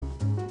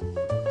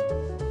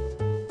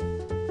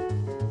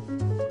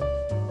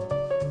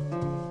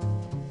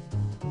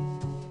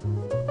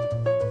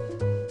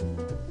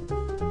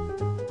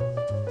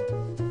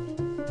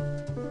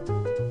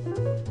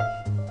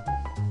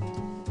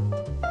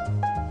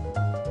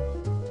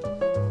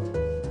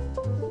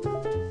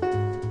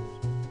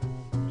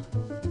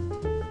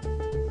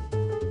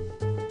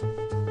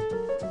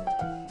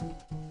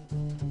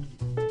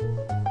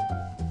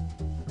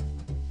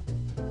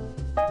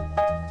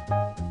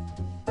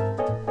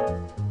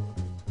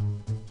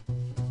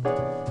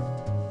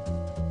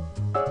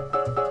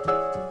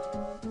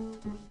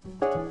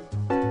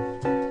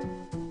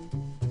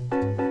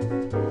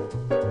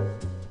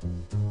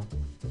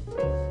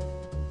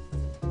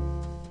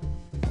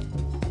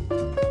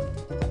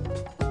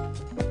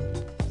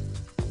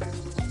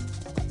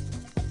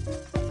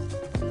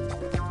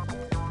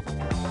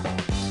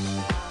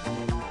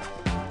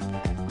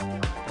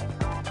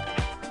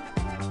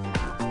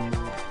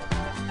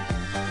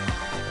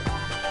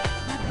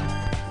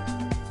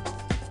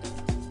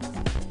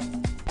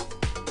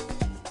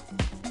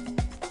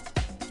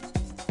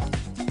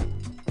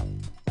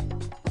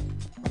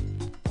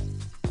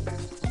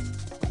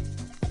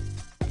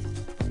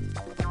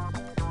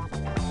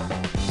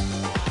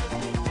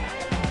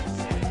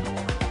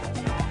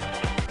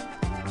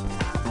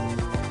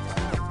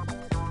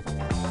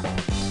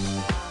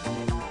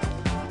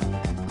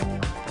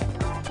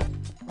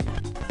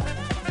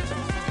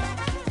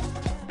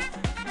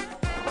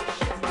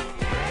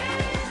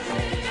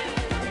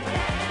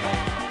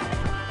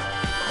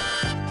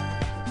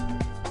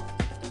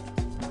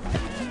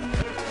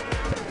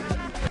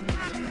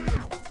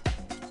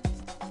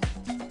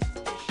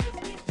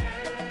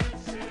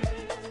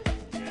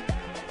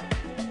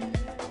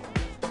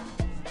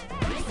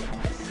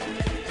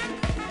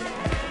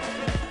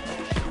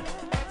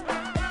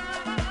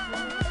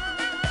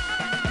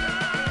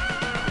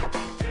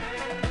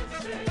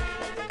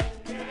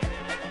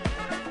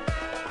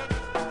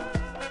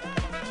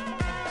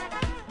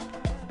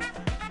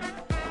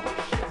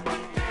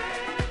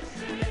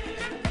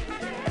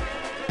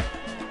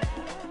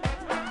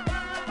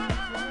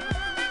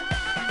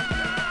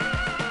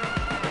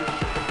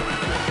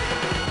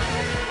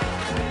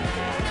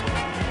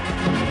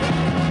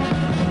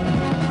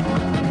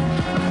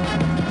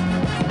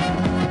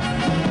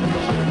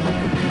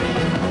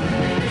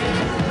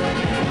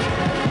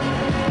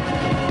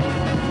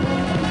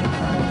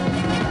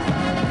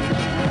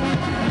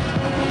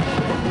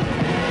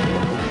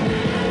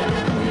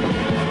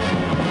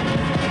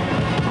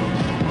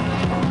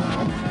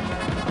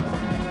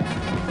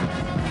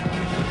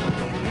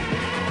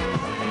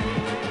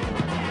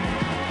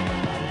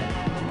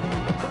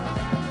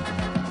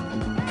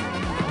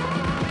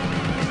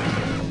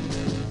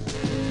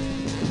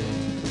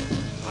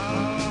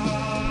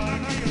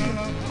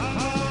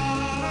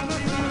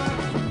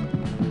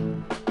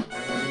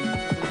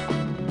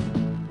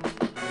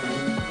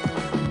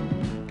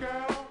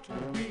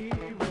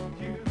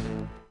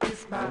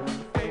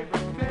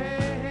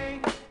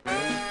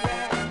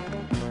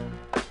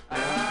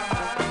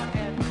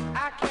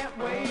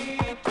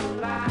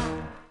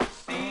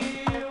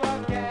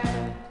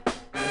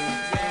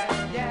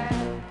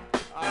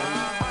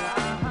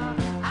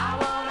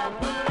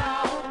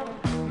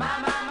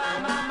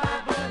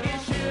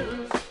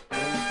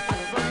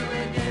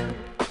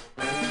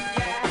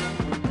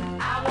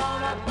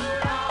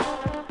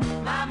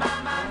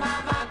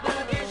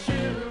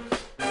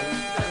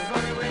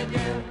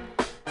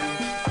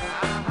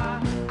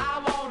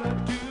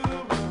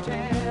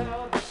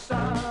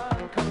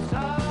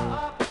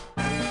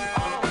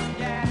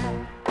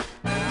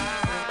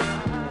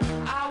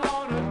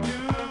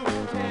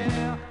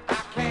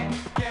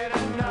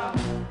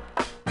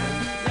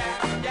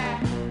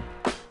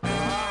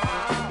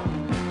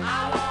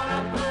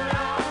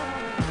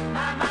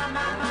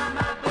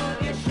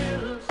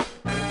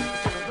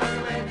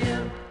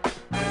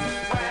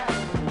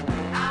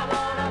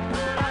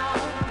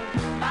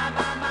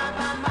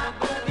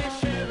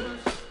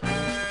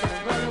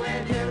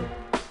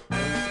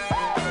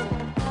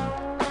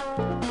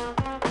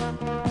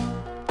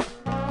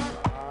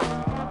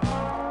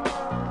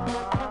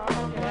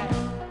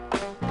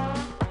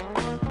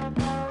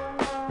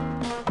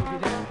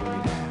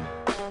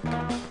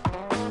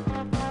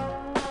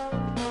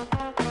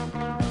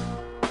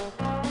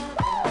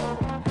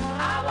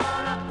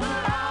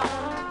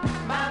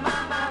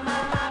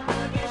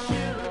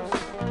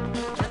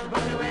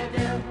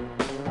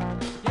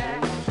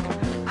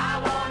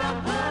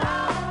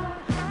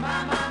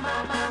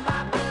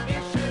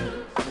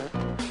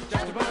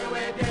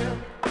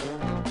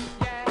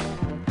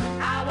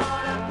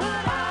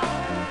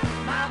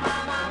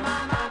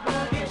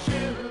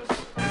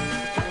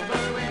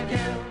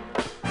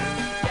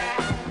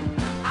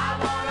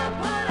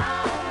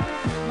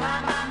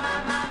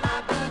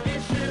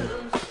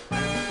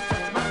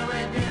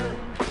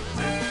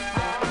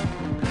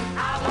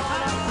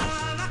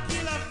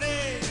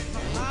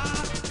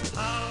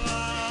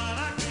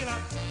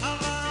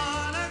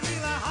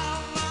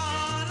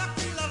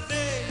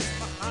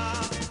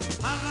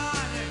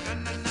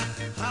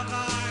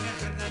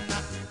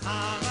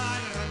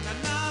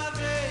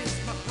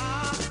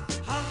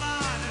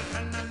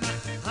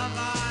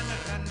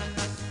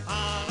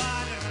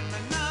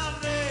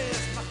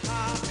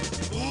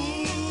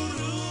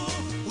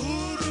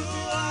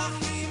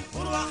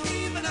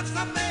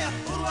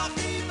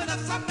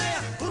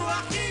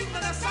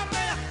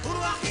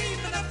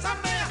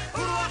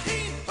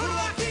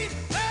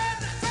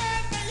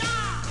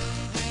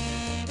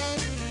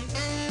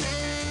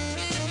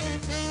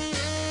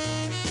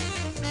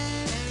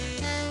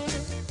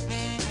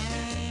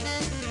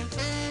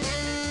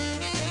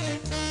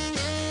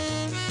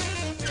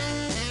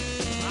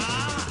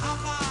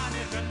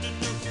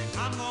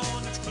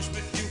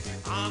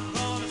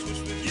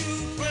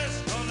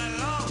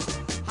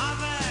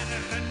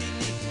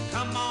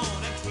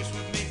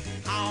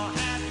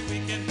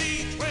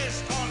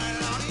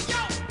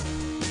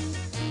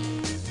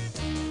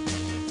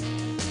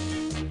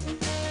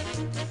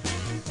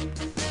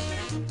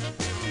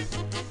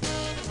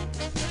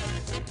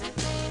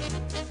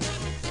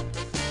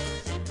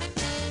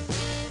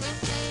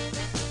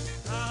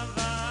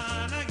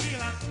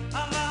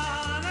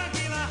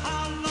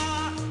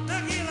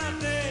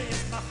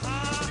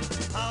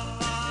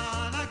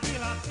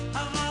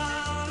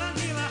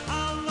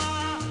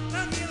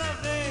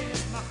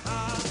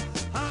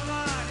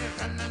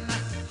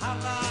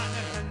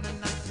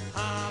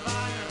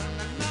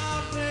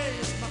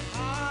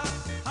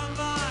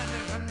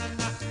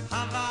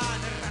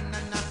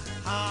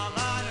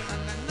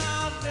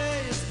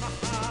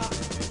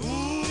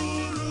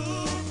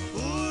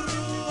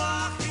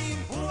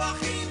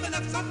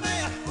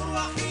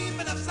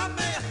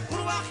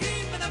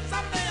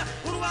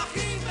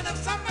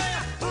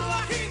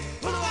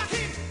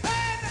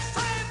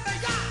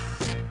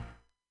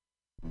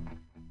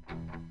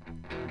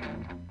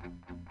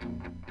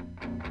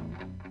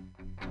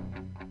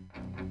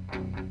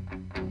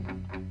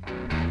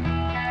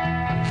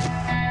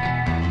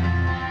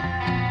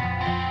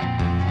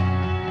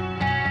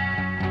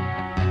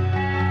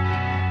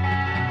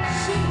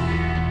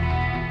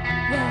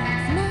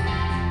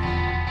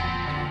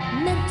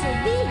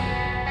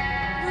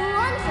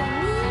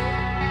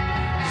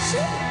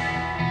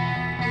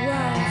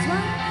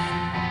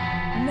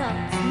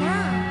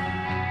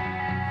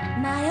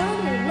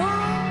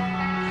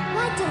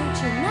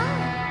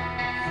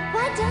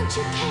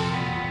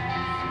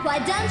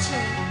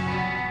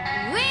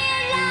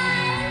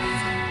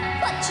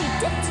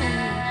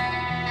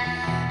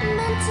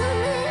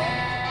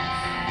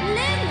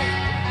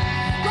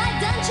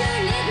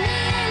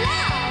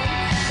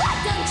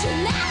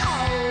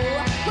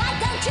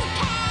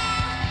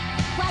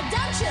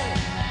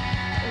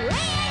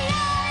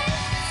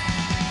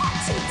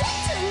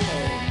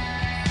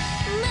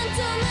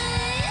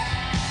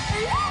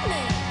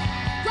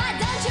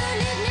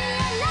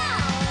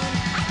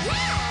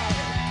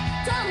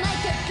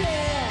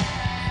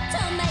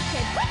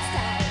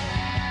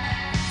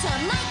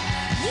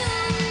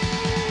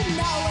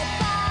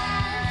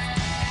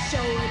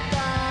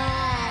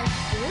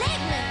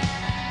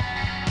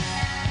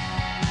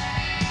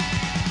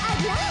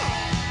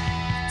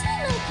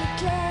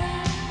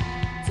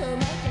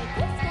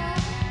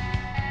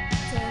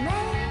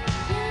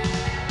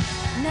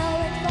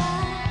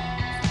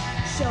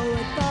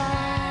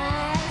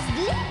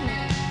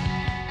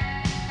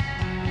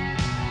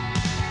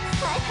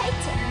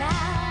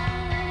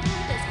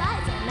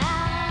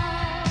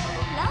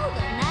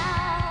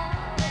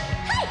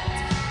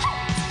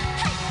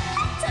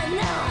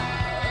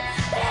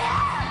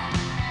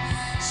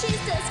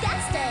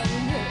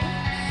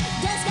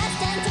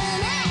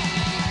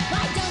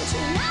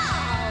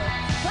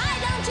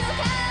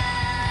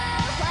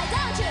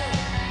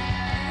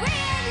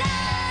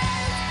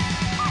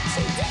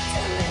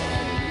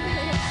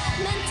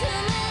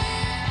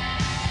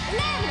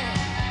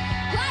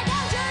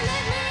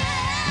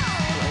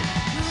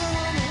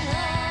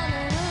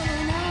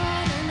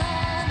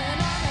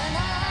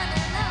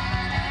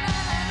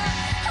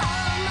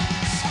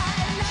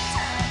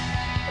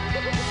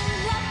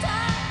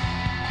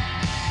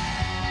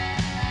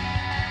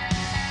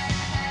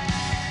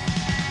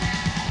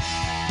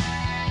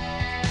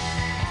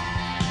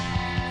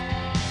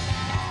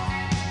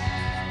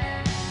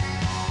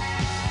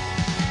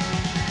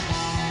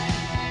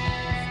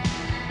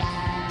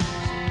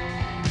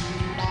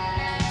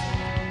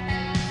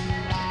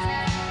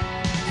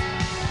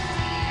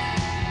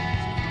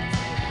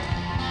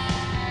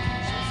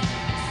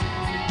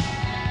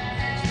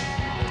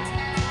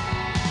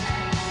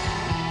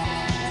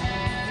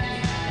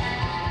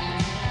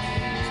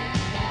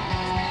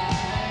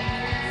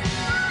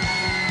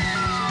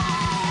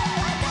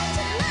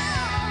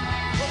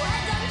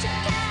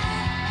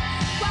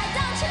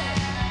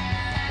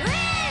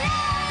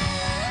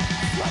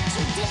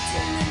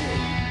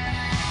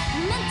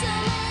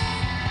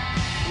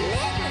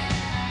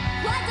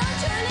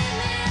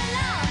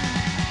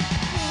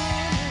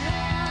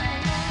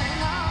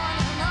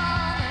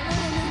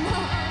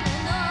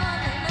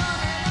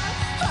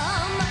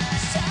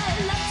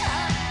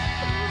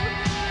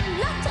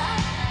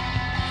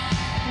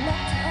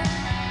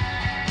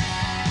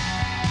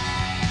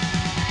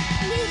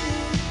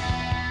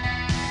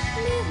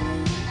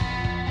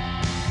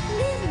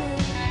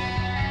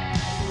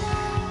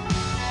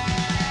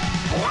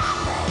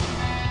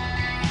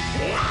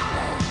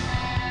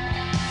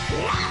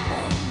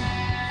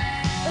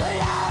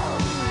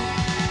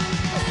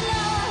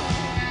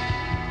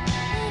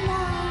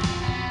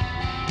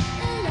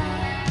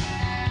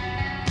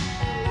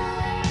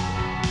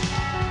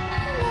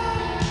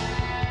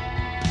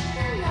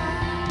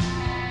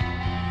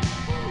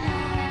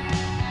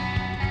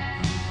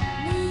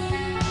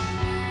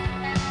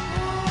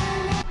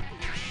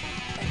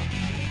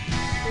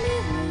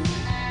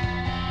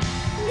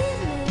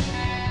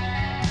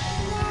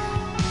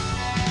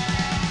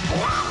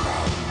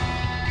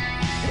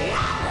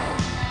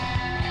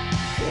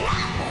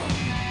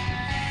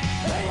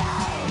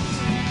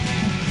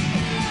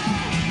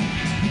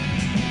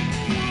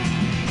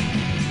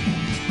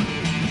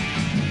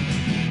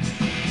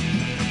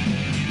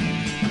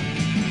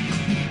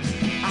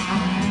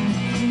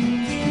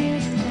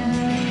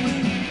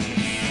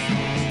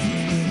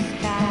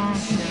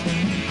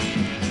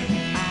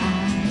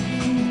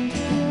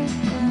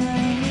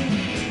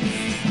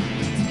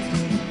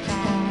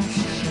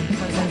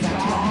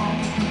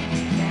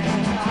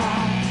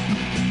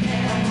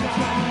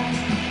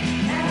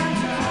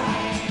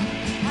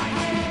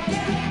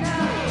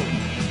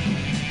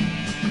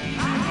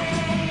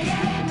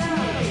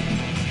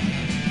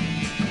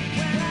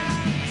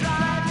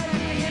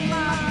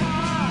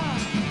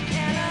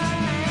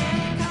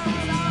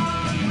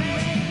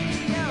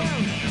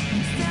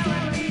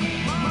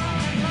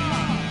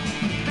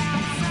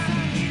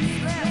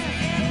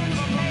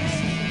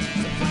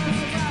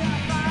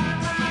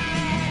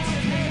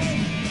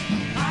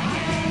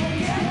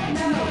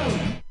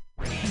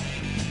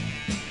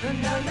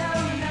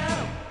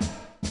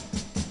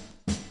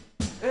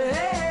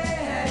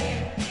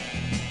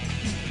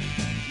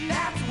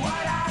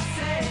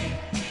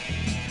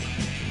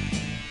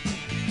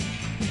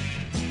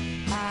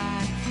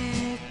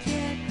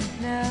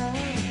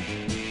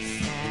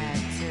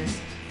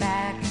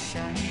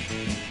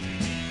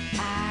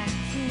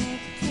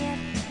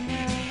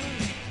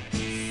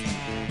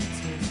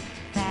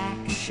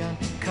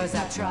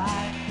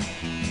try,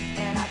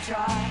 and I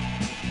try,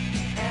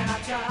 and I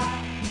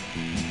try,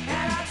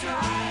 and I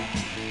try.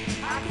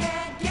 I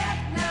can't get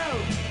no,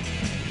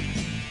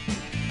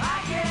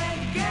 I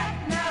can't get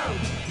no.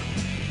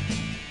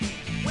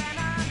 When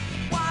I'm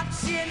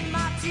watching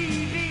my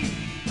TV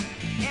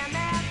and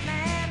that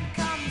man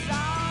comes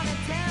on and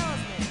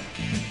tells me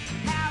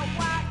how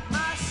white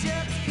my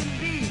shirts can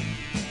be,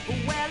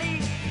 well,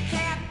 he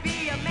can't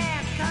be a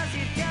man 'cause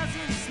he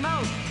doesn't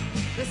smoke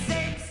the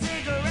same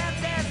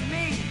cigarettes as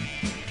me.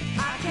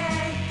 I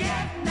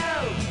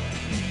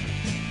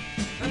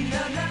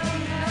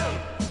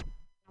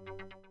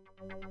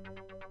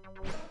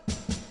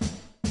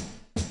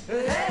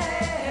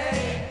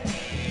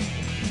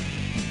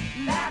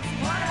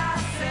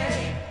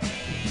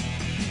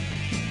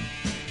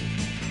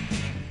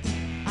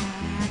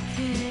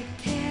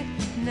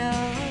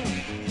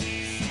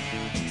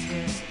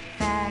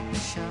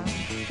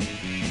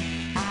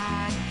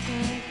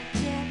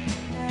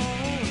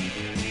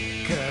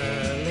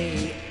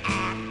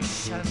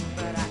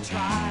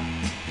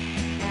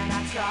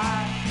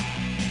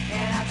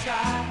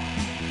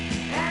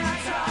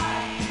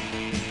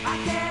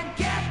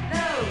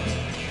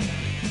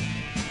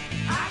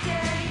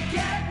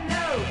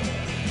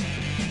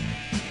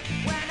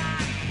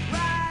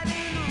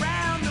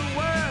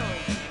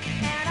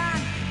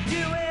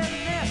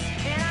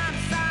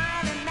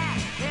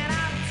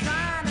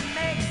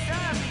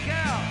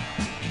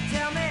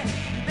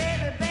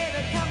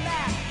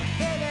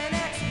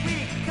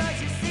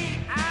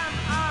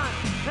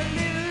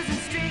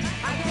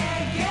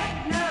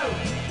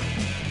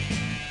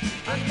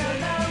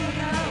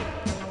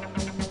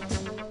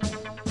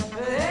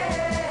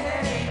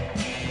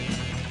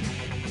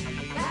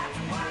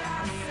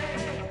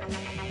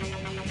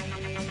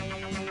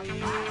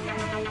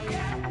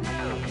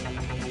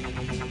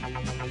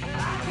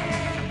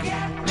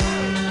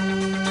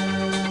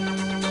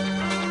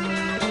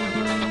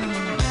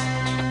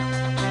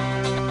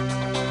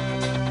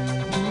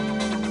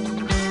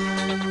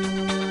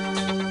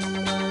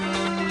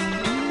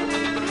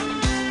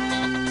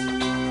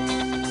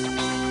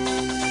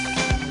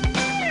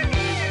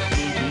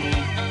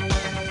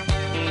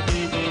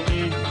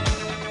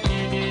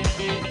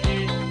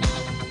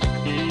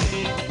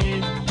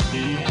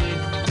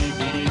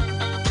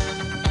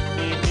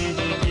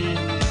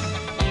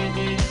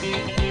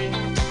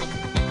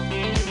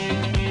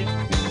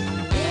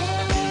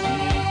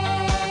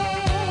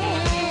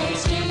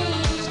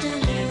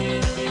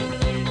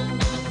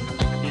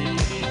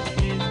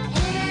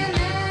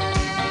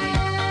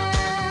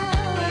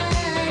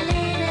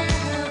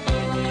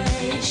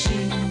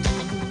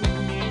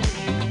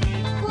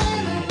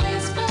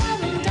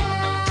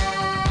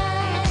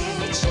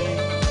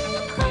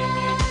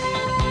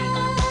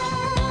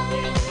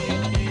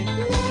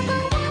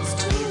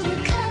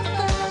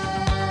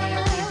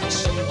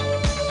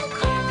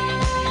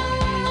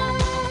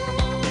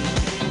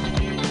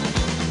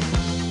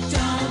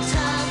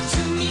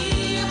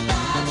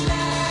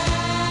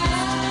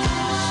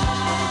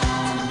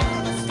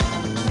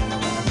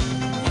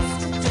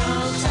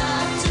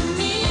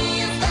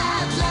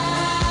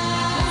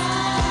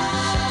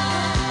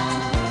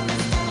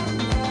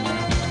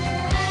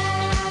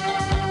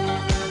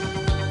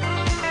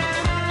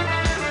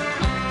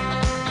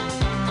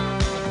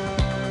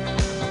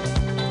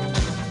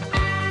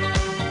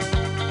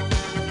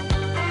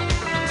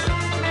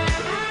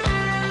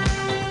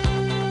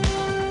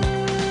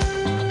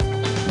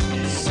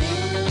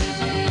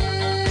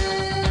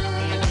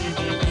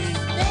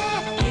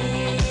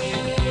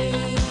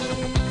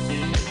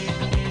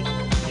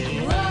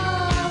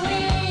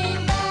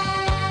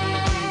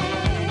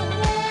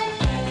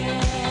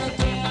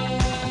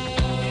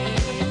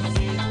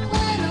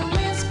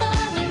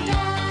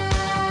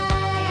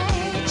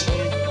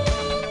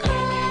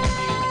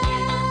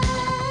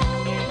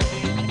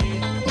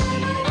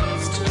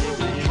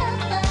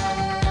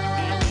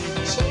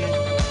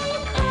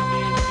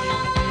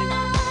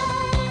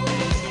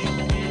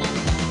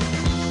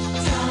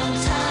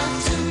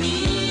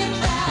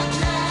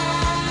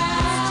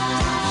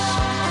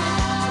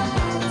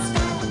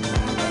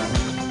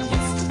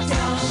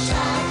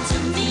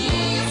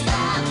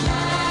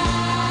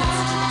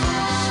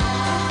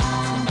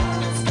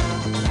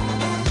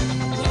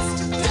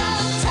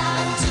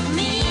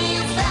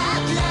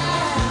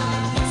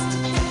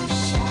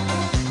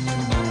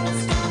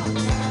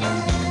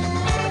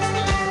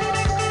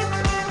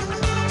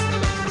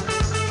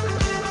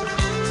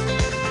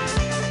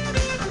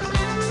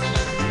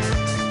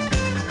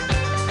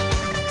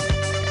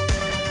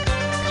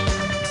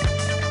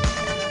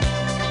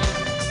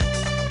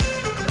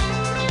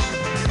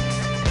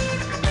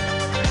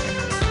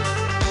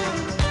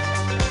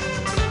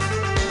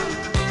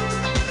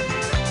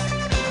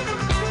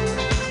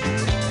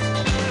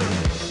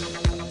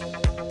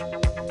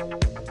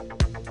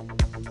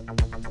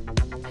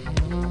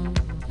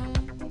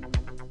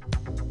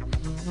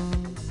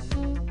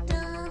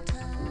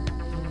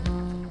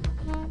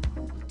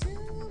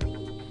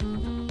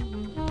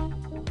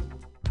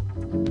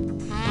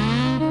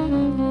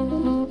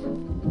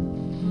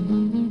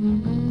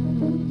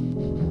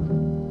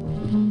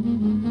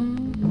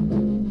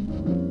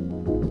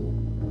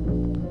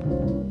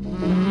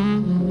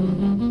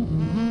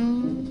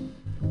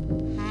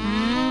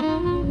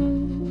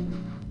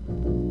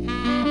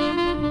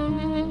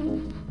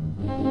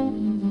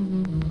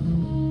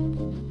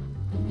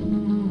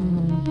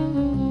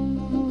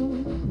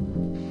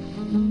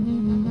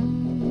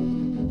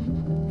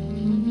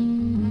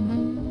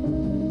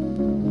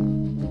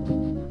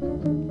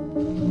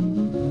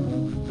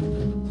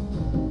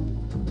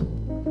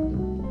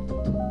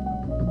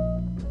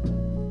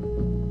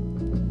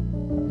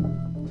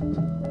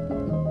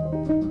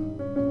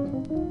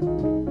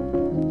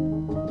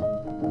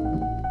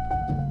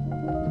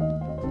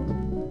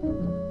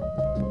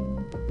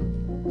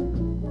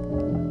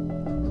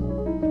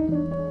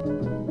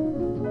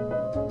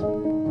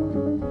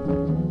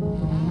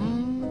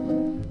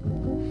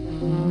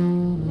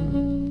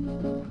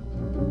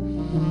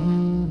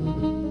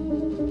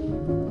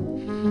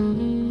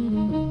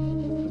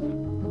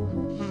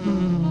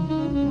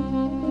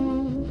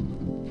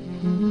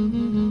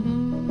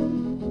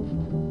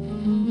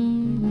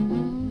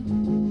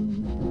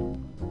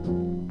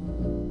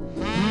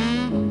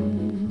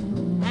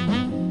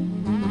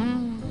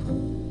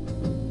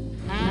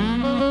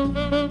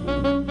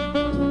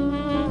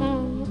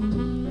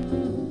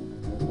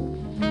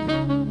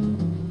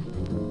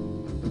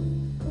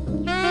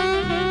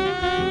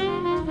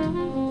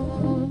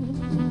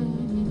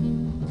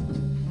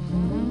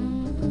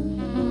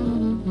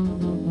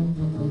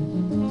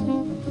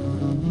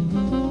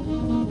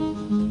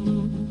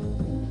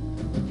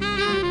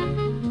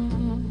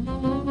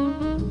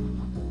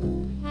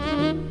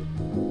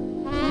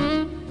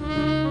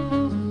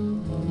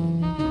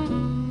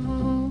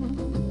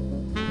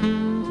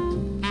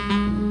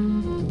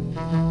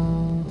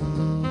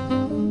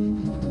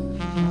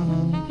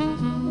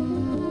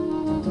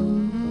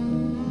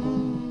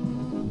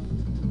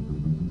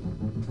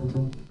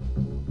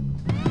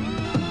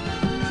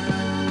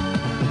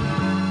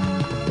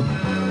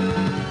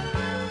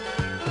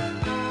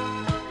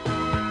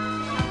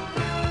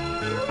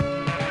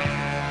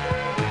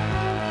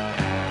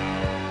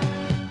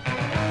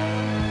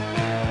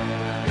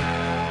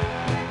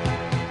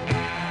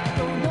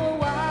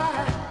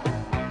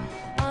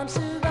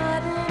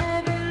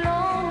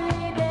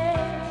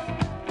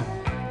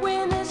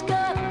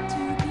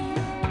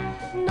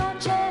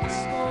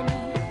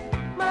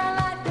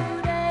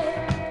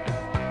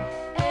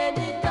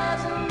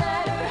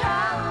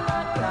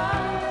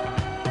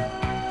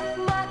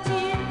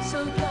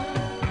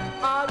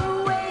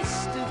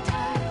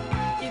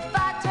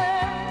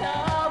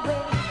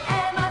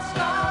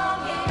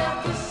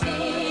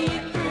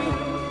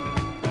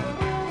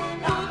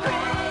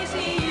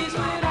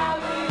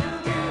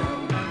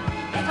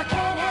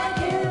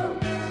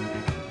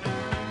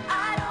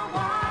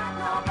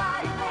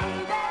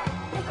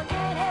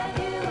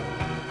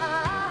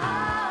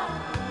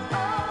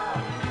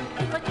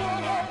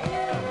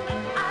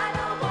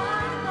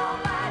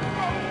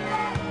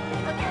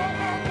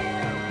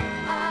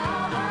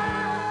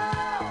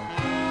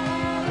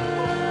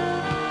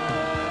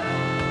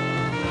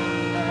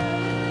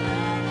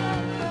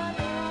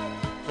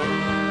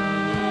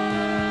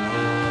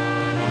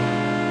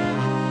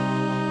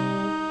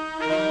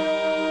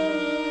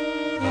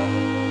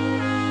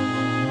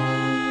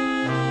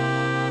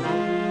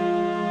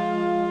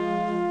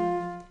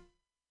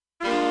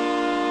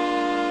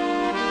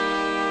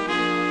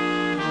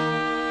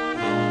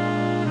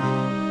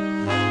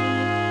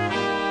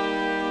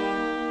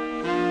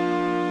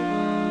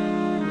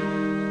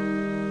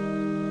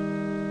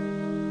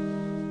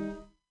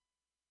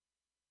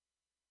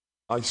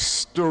I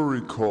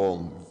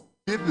still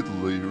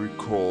vividly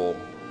recall,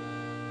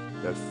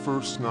 that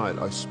first night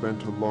I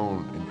spent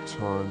alone in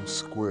Times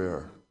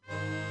Square.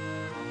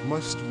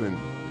 Must have been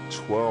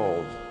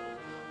 12.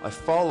 I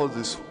followed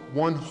this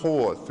one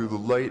whore through the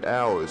late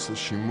hours as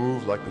she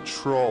moved like a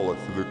trawler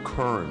through the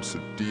currents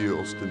of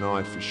deals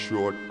denied for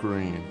short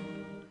green.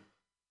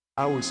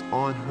 I was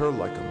on her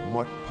like a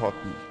mutt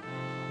puppy,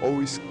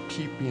 always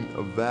keeping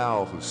a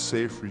valve of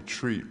safe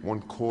retreat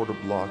 1/4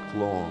 block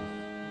long.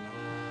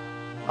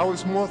 I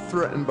was more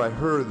threatened by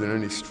her than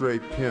any stray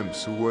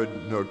pimps who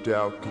would, no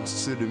doubt,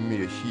 consider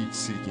me a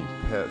heat-seeking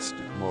pest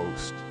at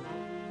most.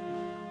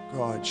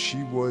 God,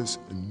 she was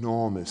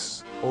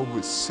enormous,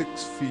 over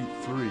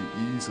 6'3"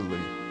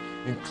 easily,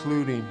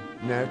 including,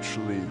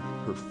 naturally,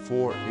 her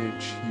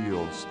 4-inch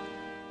heels,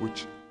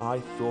 which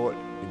I thought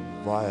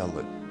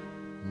inviolate,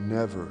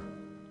 never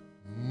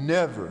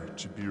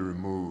to be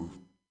removed.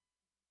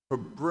 Her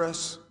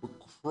breasts were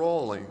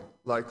crawling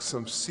like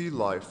some sea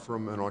life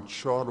from an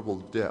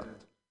unchartable depth,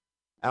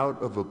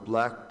 out of a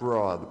black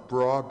bra, the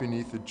bra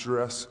beneath a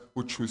dress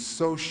which was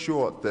so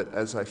short that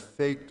as I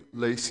faked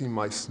lacing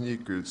my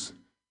sneakers,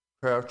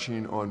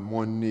 crouching on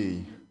one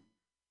knee,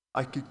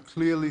 I could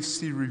clearly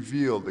see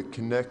revealed the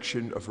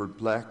connection of her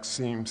black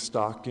seam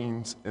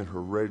stockings and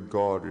her red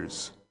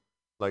garters,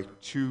 like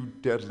two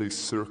deadly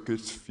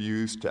circuits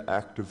fused to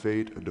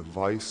activate a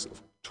device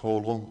of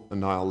total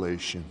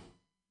annihilation.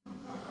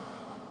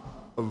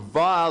 A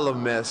vial of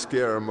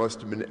mascara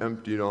must have been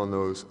emptied on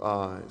those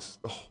eyes.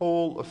 The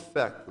whole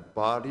effect, the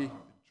body,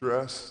 the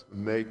dress, the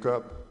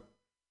makeup,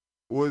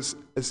 was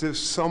as if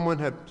someone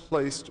had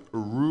placed a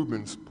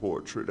Rubens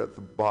portrait at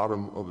the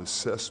bottom of a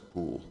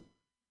cesspool.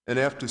 And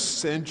after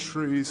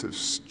centuries of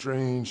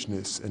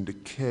strangeness and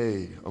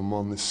decay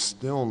among the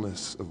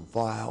stillness of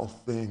vile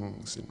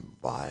things and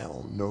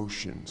vile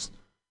notions,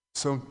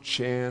 some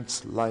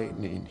chance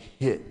lightning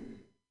hit,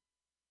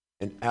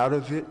 and out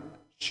of it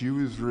she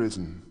was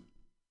risen,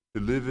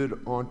 delivered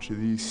onto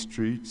these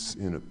streets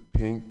in a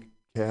pink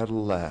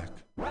Cadillac.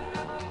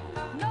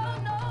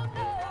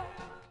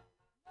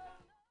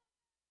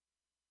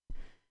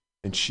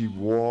 And she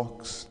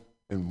walks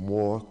and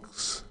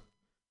walks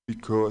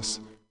because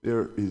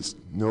there is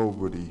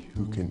nobody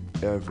who can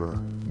ever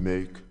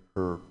make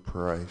her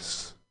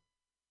price.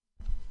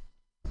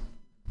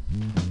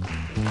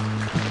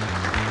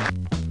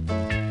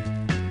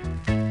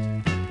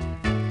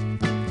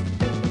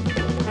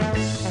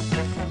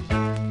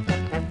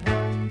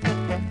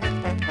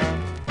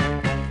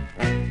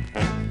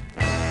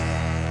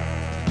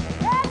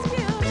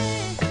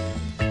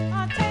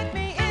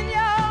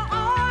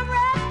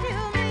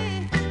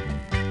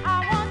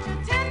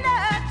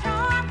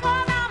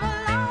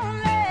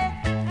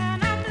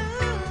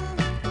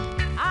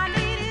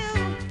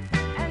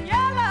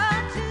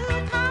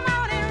 Come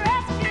on and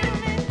rescue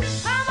me.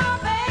 Come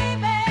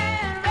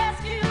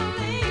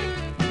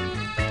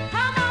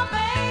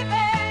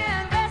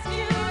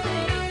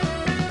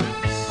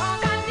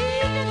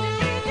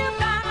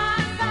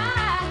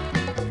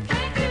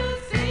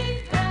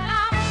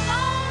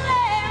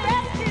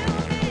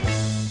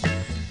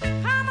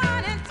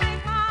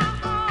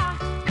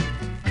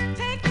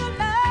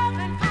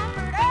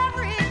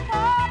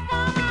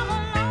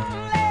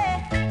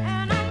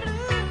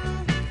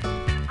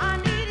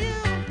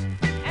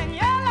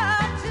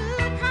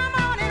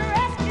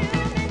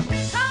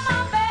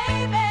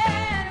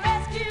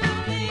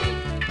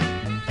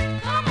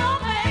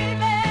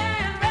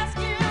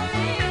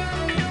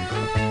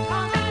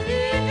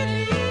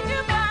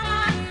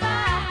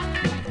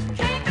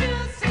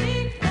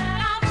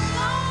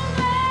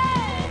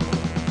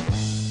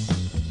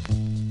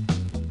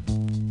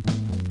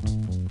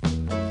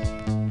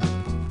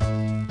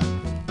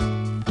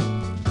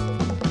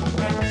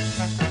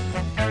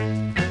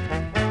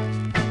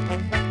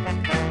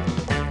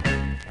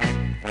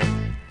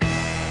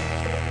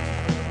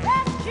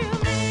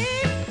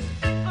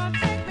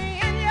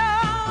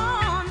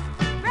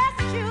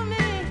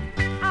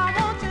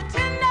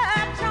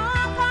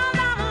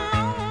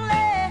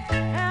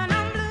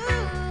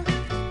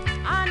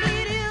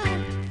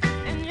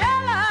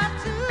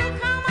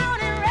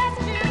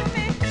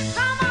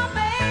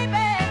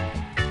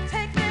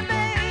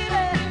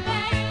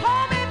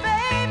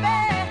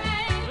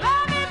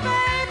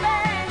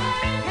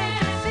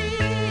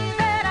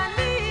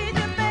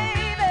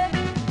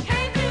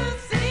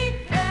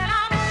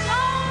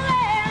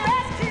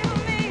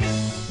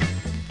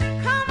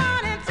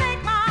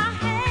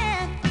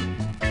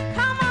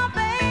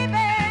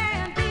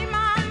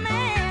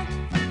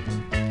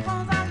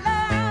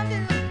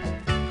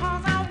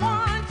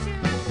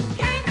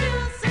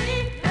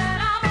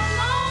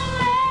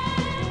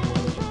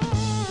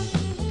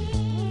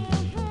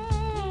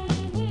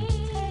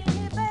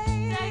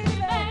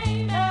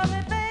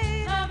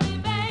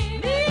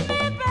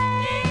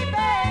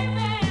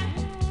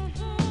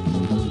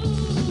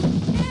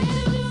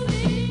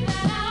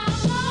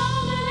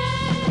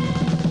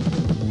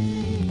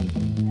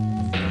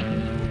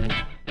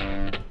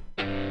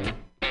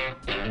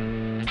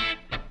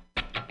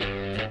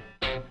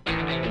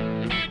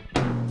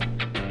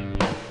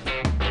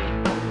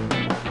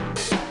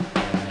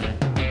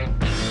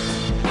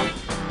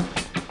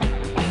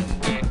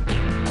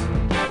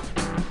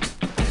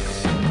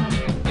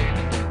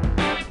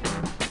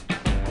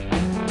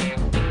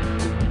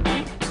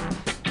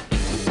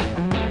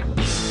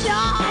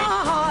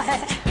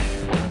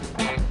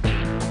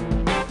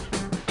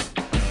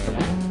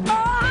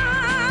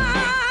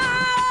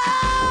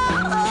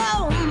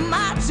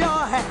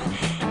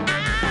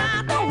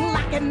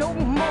no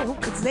more,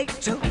 cause they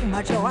took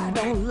my joy. I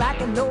don't like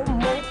it no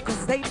more,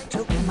 cause they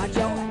took my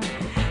joy.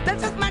 They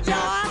took my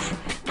joy,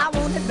 I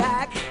want it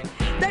back.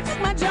 They took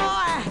my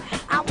joy,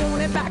 I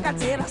want it back. I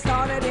said I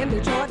started in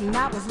Detroit and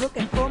I was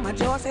looking for my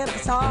joy. Said I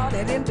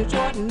started in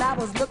Detroit and I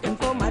was looking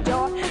for my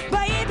joy.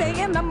 Baby,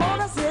 in the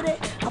Motor City,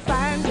 I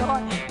find joy.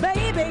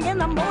 Baby, in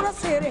the Motor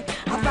City,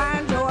 I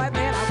find joy.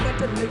 Then I went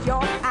to New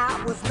York,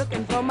 I was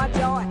looking for my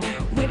joy.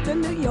 Went to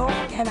New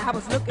York and I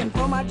was looking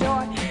for my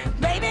joy.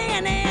 Baby,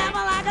 in the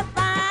apple I could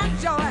find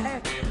joy.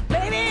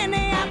 Baby, in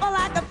the apple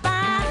I could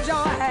find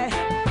joy.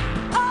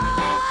 Oh,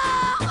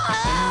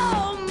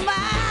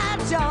 my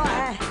joy.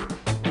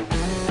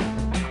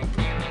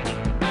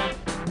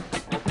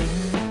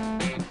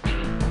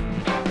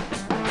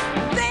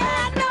 They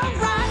had no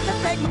right to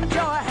take my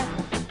joy.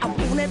 I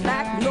want it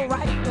back. No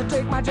right to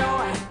take my joy.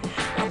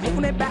 I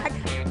want it back.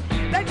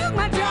 They took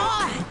my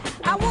joy.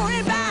 I want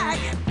it back.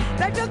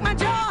 They took my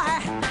joy.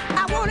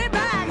 I want it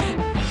back.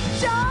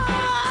 Joy.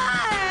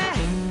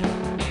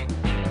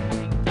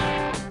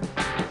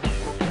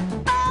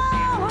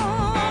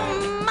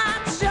 Oh, my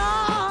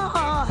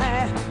joy.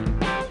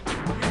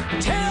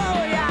 Tell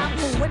ya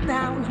I went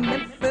down to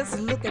Memphis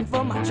looking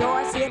for my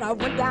joy. Said I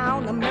went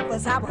down to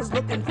Memphis, I was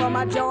looking for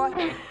my joy.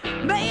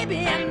 Maybe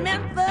in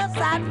Memphis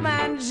I'd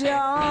find joy.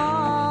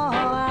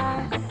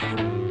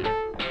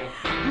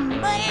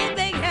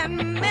 Maybe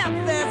in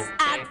Memphis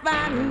I'd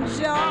find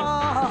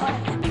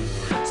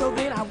joy. So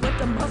then I went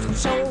to muscle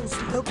shows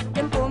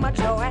looking for my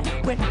joy.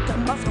 Went to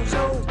muscle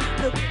shows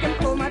looking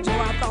for my joy.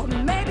 I thought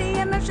maybe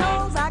in the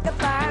shows I could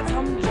find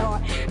some joy.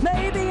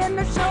 Maybe in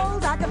the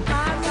shows I could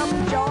find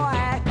some joy.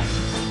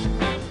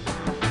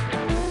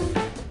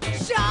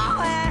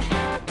 Joy.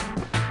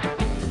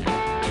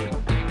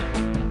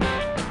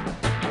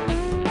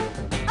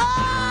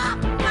 Oh,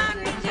 my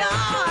joy.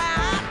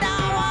 I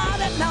don't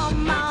want it no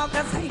more,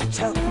 cause they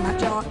took my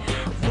joy.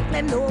 Want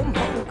it no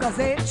more, cause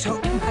they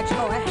took my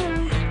joy.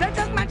 They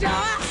took my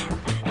joy.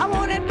 I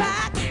want it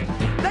back.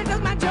 They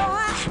took my joy.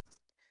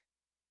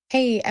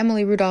 Hey,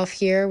 Emily Rudolph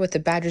here with the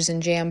Badgers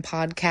and Jam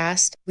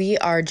podcast. We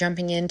are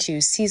jumping into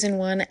season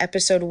 1,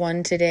 episode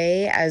 1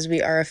 today as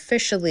we are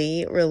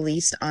officially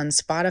released on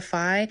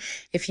Spotify.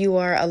 If you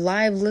are a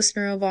live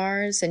listener of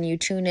ours and you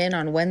tune in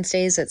on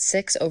Wednesdays at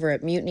 6 over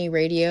at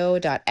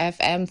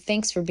MutinyRadio.fm,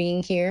 thanks for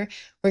being here.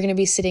 We're going to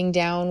be sitting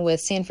down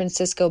with San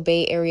Francisco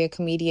Bay Area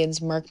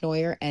comedians Mark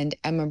Neuer and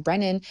Emma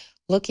Brennan,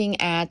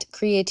 looking at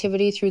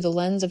creativity through the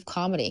lens of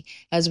comedy,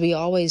 as we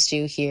always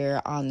do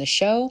here on the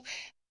show.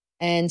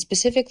 And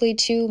specifically,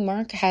 too,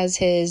 Mark has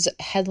his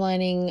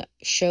headlining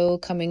show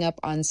coming up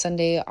on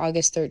Sunday,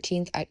 August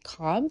 13th at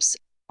Cobb's.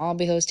 I'll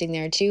be hosting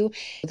there, too.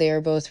 They are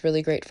both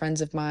really great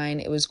friends of mine.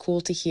 It was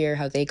cool to hear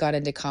how they got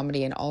into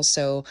comedy and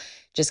also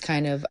just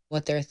kind of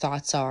what their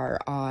thoughts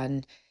are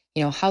on,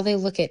 how they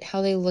look at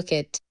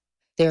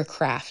their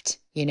craft,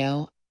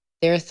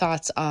 their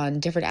thoughts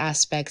on different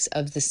aspects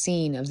of the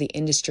scene, of the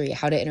industry,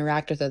 how to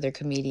interact with other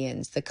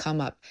comedians, the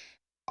come up.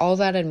 All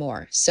that and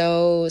more.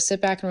 So sit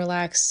back and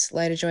relax,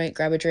 light a joint,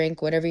 grab a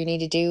drink, whatever you need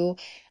to do,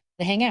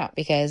 and hang out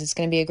because it's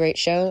going to be a great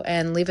show.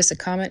 And leave us a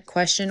comment,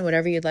 question,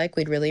 whatever you'd like.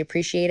 We'd really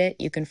appreciate it.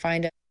 You can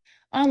find us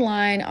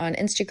online on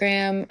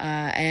Instagram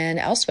and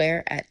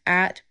elsewhere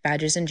at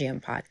Badgers and Jam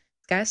Pod.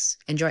 Guys,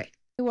 enjoy.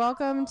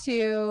 Welcome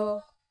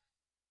to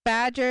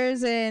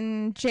Badgers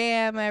and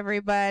Jam,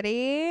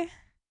 everybody.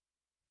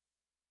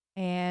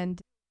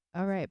 And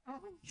all right.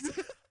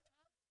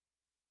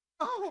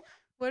 Oh,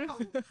 What?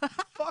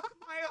 fuck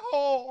my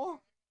hole.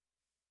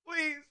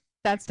 Please.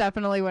 That's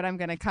definitely what I'm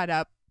going to cut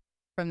up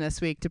from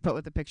this week to put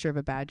with a picture of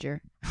a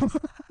badger.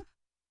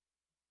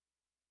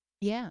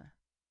 Yeah.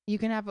 You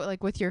can have it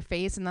like with your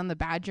face and then the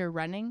badger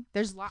running.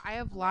 I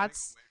have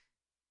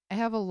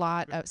a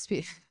lot of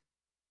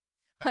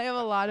I have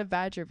a lot of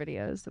badger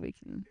videos that we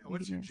can.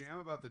 What's your jam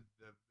about the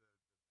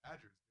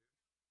Badgers?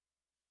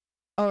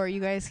 Oh, are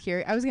you guys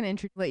curious? I was going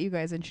to let you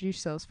guys introduce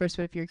yourselves first,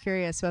 but if you're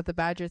curious about the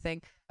badger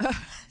thing.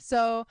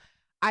 So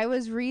I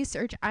was I'm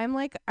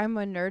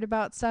a nerd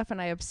about stuff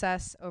and I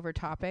obsess over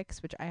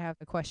topics, which I have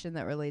a question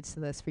that relates to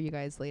this for you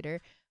guys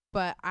later.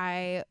 But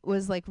I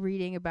was like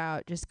reading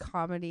about just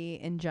comedy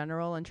in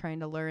general and trying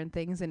to learn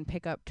things and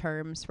pick up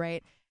terms,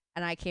 right?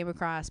 And I came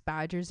across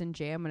Badgers and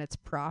Jam and it's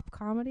prop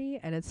comedy.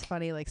 And it's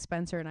funny, like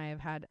Spencer and I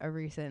have had a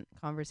recent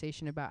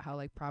conversation about how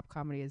like prop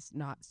comedy is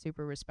not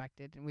super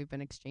respected. And we've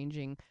been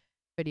exchanging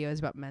videos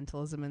about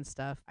mentalism and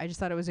stuff. I just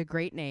thought it was a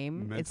great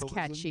name. Mentalism? It's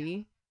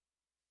catchy.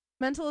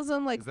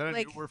 Mentalism, like, Is that a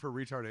like new word for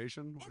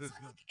retardation? What is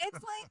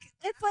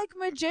it's like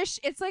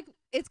magician.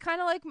 It's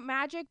kind of like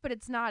magic, but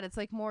it's not. It's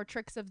like more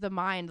tricks of the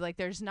mind. Like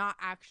there's not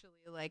actually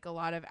like a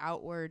lot of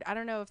outward. I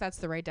don't know if that's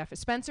the right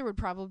definition. Spencer would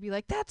probably be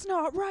like, "That's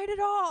not right at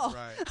all."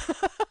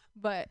 Right.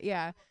 But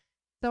yeah,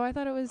 so I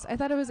thought it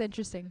was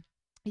interesting.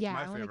 Yeah,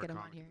 My I want to favorite get him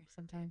on comedy. here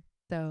sometime.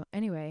 So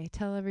anyway,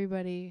 tell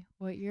everybody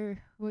what your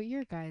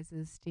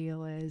guys'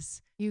 deal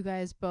is. You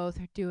guys both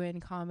are doing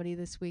comedy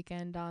this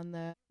weekend on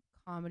the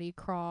Comedy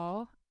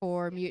Crawl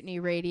for Mutiny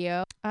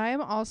Radio.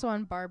 I'm also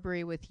on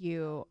Barbary with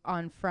you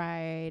on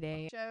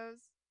Friday shows.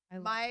 I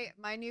love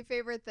My new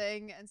favorite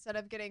thing, instead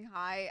of getting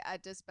high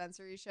at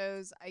dispensary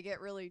shows, I get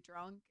really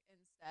drunk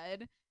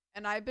instead.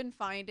 And I've been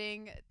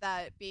finding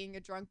that being a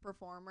drunk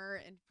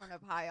performer in front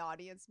of high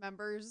audience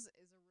members is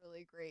a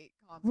really great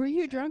combination.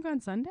 Were you drunk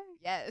on Sunday?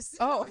 Yes.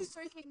 Oh. I was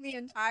drinking the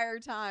entire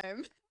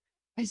time.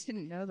 I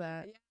didn't know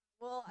that. Yeah.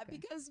 Well, Okay.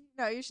 because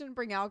you shouldn't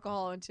bring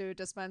alcohol into a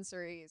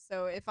dispensary.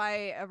 So if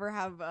I ever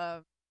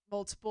have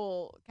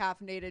multiple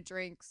caffeinated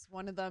drinks,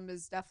 one of them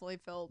is definitely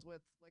filled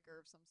with liquor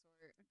of some sort.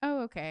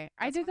 Oh, okay.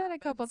 I That's did what that a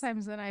couple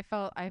happens. times, and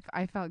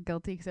I felt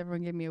guilty because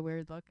everyone gave me a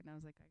weird look, and I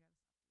was like, I gotta.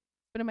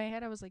 But in my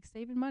head, I was like,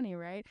 saving money,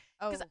 right?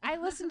 Because Oh, I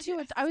listened to it.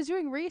 yes. I was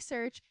doing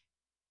research.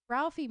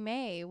 Ralphie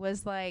May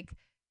was like,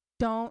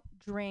 don't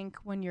drink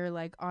when you're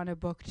like on a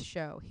booked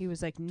show. He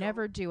was like,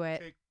 never do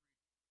it.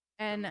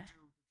 And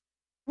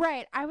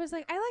right, I was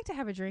like, I like to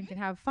have a drink and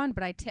have fun,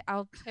 but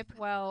I'll tip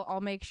well.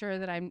 I'll make sure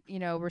that I'm,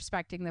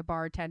 respecting the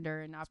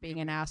bartender and not being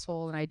an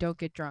asshole, and I don't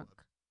get drunk.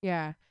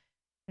 Yeah,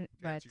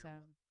 but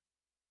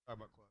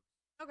Talking about clubs.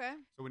 Okay.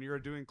 So when you're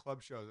doing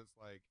club shows, it's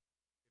like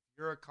if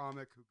you're a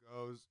comic who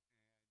goes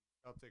and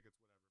sell tickets,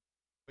 whatever,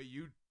 but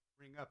you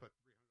bring up a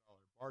 $300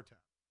 bar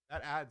tab,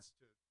 that adds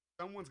to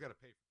someone's got to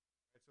pay for it.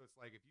 Right? So it's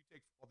like if you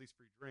take all these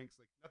free drinks,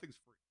 like nothing's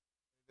free.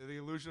 The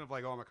illusion of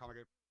like, oh, I'm a comic,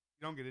 you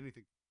don't get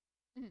anything.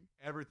 Mhm.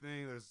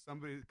 Everything there's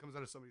somebody that comes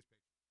out of somebody's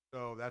paycheck.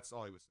 So that's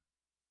all he was saying.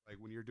 Like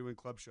when you're doing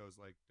club shows,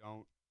 like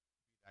don't be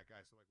that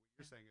guy. So like what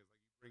you're saying is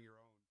like you bring your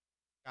own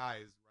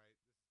guys, right?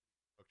 This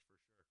is booked for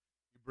sure.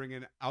 You bring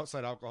in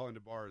outside alcohol into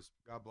bars.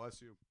 God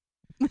bless you.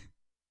 I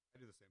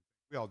do the same thing.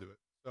 We all do it.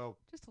 So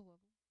just a little.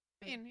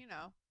 I mean,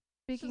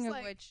 Speaking just of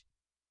like- which,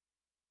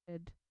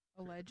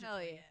 allegedly.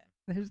 hell yeah.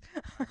 There's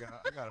I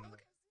got him.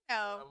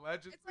 No.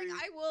 Allegedly, It's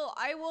like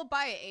I will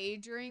buy a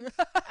drink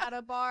at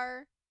a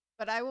bar,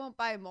 but I won't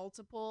buy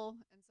multiple,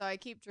 and so I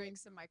keep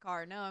drinks in my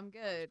car. No, I'm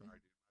good. Sorry,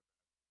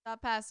 dude.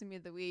 Stop passing me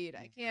the weed.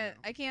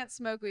 I can't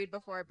smoke weed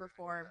before I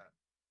perform.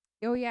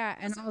 oh yeah,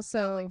 and Plus, I got,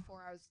 also like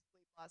 4 hours of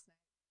sleep last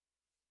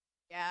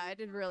night. Yeah, I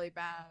did really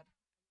bad.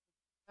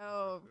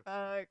 Oh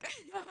fuck.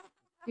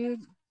 dude,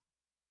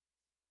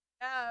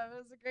 Yeah, it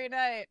was a great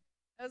night.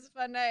 It was a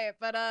fun night.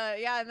 But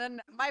yeah, and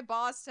then my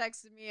boss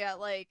texted me at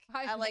like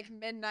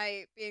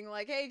midnight being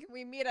like, "Hey, can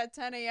we meet at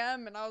 10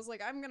 a.m.?" And I was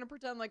like, "I'm gonna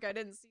pretend like I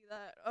didn't see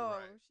that." Oh,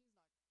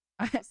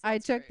 Right. she's not. I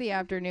That's took great. the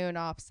afternoon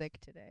off sick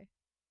today.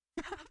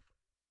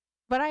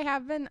 But I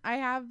have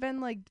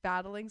been like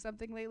battling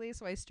something lately,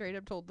 so I straight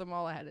up told them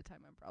all ahead of time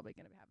I'm probably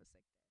gonna have a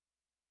sick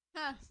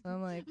day. Huh. So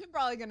I'm like, I'm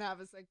probably gonna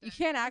have a sick day. you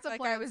can't act That's a like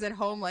I planned was at sick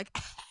home day. like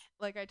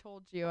like I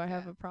told you I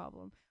have Yeah. a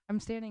problem. I'm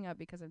standing up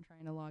because I'm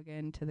trying to log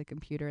into the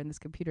computer and this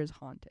computer's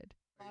haunted.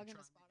 Are you Log into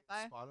trying to get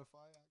Spotify?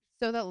 Spotify.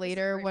 So that This is a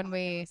later great when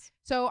podcast.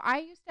 so I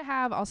used to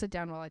have, I'll sit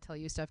down while I tell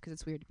you stuff because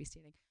it's weird to be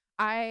standing.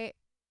 I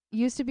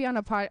used to be on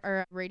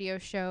a radio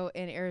show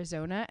in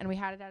Arizona, and we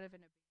had it out of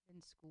an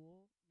abandoned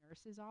school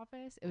nurse's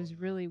office. It was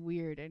really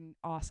weird and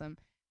awesome.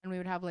 And we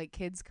would have like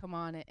kids come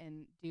on it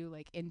and do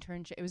like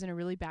internship. It was in a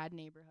really bad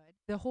neighborhood.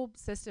 The whole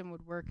system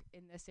would work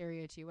in this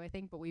area too, I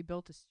think, but we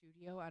built a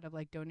studio out of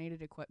like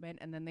donated equipment,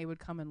 and then they would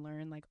come and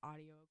learn like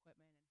audio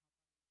equipment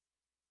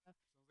and Sounds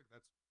like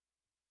that's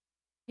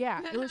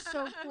yeah, it was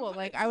so cool.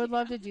 Like I would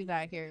love to do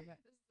that here, but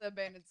This is the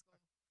abandoned school.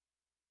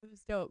 it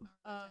was dope.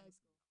 I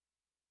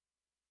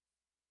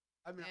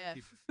mean, Yeah.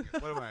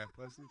 what am I?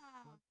 Leslie?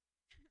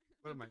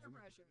 What am I? Peer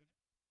pressure.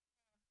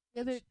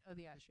 The other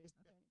the ashtrays.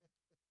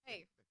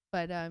 Hey,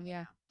 But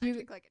yeah. I You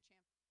drink like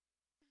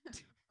a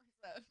champ.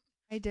 So,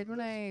 I did when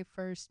I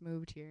first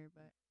moved here,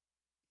 but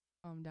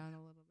calm down a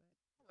little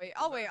bit.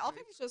 I'll wait. I'll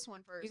finish this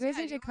one first. You guys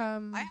Yeah, need to want-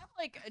 come. I have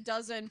like a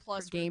dozen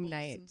plus for game Red Bulls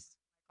night. in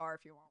my car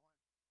if you want one.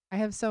 I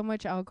have so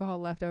much alcohol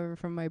left over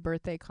from my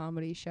birthday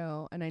comedy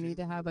show, and I need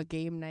to have a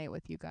game night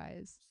with you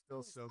guys.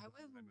 Still so I good.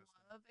 would I miss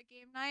that. love a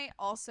game night.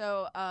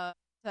 Also, to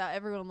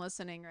everyone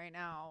listening right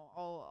now,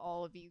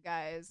 all of you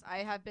guys, I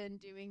have been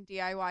doing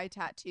DIY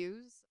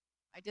tattoos.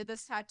 I did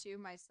this tattoo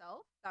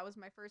myself. That was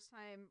my first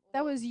time.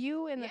 That was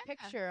you in the Yeah.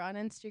 picture on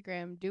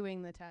Instagram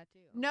doing the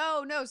tattoo.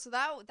 No. So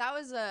that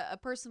was a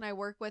person I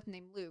work with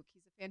named Luke.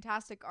 He's a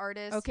fantastic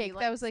artist. Okay, He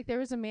that was likes- like there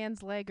was a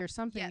man's leg or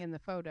something Yeah, in the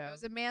photo. It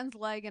was a man's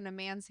leg and a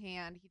man's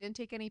hand. He didn't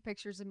take any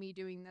pictures of me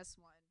doing this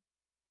one.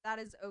 That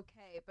is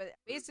okay. But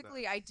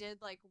basically, I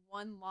did like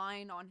one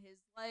line on his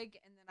leg,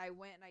 and then I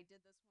went and I did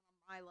this one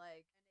on my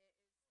leg. And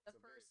it is the That's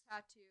first amazing.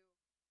 tattoo.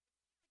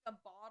 Like a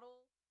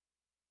bottle,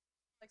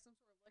 like some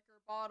sort of liquor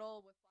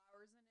bottle with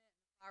flowers in it.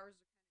 And the flowers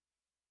are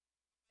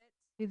kind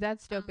of. Dude,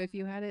 that's dope. If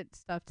you Um, had it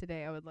stuffed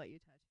today, I would let you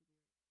tattoo.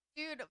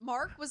 Dude,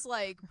 Mark was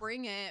like,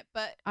 "Bring it,"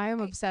 but I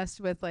am obsessed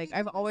with like Dude,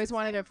 I've this always is-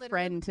 wanted I a literally-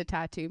 friend to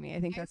tattoo me. I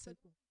think I that's so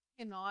cool.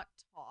 cannot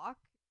talk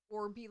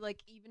or be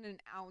like even an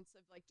ounce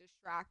of like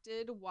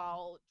distracted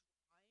while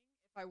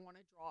drawing if I want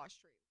to draw a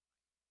straight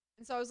line.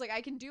 And so I was like,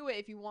 I can do it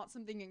if you want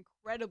something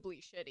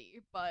incredibly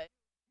shitty, but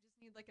I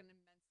just need like an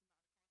immense amount of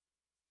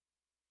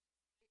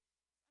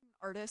I'm an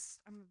artist.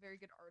 I'm a very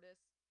good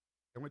artist.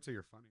 I went to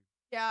you're funny.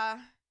 Yeah,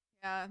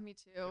 me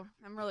too.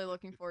 I'm really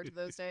looking forward to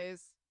those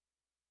days.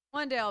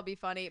 One day I'll be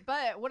funny.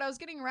 But what I was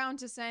getting around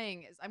to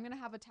saying is I'm gonna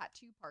have a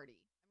tattoo party.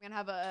 I'm gonna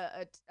have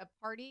a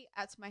party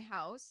at my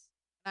house.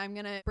 And I'm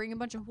gonna bring a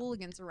bunch of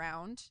hooligans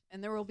around,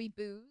 and there will be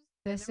booze.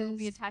 And there will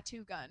be a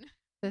tattoo gun.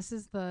 This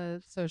is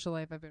the social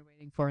life I've been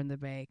waiting for in the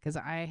Bay, because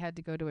I had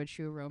to go to a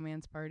true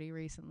romance party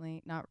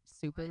recently. Not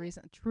super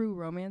recent, true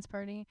romance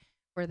party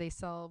where they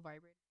sell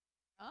vibrators.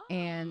 Oh.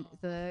 And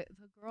the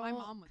girl, my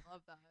mom would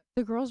love that.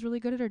 the girl's really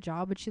good at her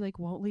job, but she like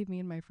won't leave me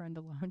and my friend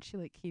alone. She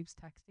like keeps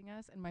texting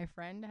us, and my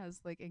friend has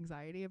like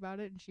anxiety about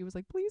it, and she was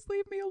like, "Please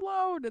leave me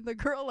alone." And the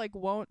girl like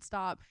won't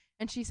stop.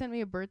 And she sent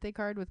me a birthday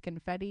card with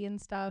confetti and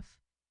stuff,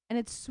 and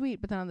it's sweet.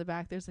 But then on the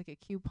back there's like a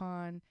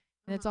coupon,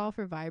 and it's all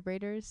for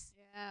vibrators.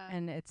 Yeah.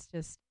 And it's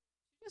just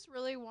She just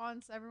really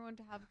wants everyone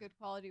to have a good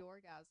quality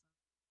orgasm.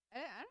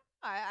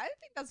 I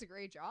think that's a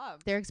great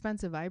job. they're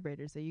expensive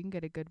vibrators, so you can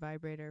get a good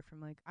vibrator from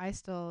like, I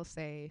still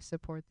say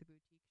support the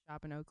boutique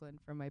shop in Oakland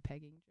for my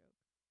pegging joke,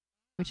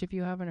 which if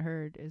you haven't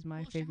heard is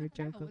my Well, favorite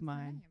shout it joke out. of What's the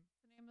mine. name?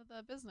 What's the name of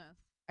the business?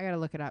 I gotta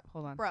look it up.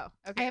 Hold on. Bro.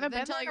 Okay. I haven't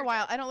then been tell there in your a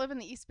while. joke. I don't live in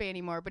the East Bay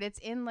anymore, but it's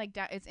in like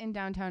it's in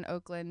downtown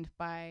Oakland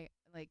by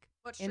like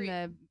What in street?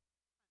 the.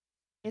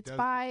 It's Does-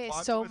 by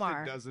plot twist, it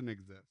Somar. doesn't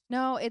exist.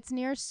 No, it's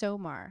near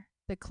Somar,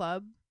 the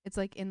club. It's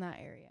like in that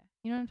area.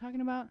 You know what I'm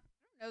talking about?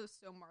 I don't know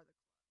Somar.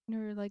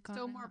 You're like The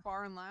Somar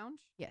Bar and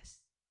Lounge. Yes.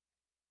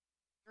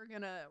 We're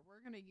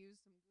gonna use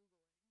some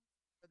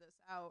Googling for this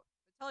out.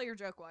 But tell your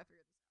joke while I figure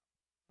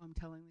this out. I'm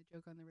telling the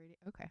joke on the radio.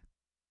 Okay.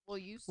 Well,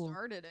 you Cool.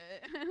 started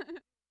it.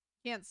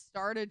 Can't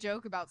start a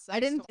joke about sex. I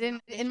didn't toys.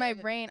 in my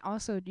brain.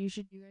 Also, you guys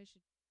should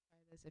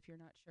try this if you're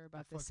not sure about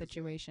fuck this is that?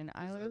 situation.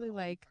 I Is that really all?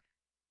 like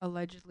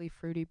allegedly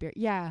fruity beer.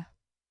 Yeah.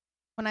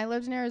 When I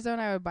lived in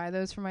Arizona, I would buy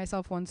those for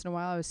myself once in a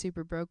while. I was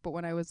super broke, but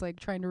when I was like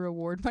trying to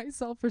reward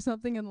myself for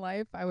something in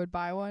life, I would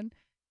buy one.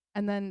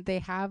 And then they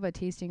have a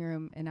tasting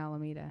room in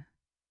Alameda.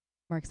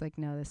 Mark's like,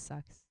 "No, this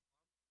sucks.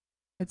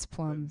 It's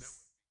plums.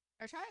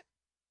 Or try it.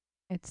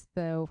 It's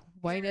the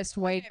whitest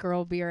white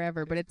girl beer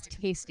ever, but it's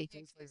tasty."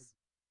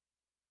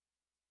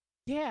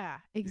 Yeah,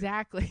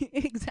 exactly.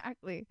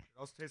 Exactly. It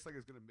also tastes like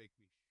it's gonna make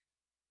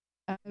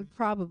me.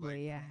 Probably,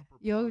 Like yeah.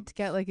 proper You'll plums.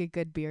 get like a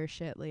good beer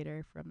shit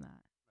later from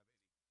that.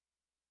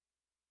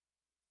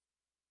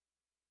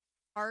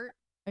 Art.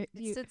 Uh, It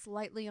you- sits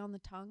lightly on the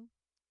tongue.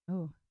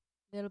 oh,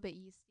 A little bit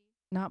yeasty.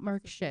 not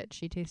Mark's the shit.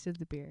 She tasted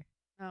the beer.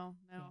 No,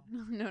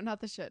 not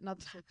the shit. Not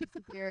the shit. Just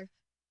the beer.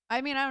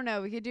 I mean, I don't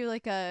know. We could do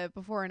like a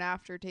before and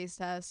after taste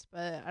test,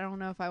 but I don't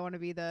know if I want to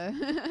be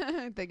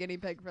the the guinea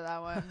pig for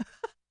that one.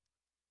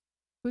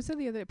 Who said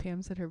the other?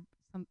 Pam said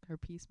her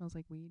pee smells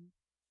like weed.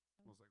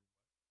 Smells like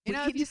You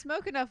know, if Weed? you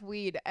smoke enough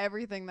weed,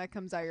 everything that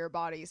comes out of your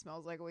body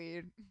smells like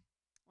weed.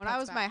 When I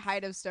That's was my facts.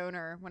 height of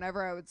stoner,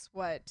 whenever I would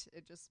sweat,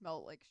 it just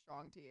smelled like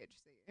strong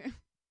THC.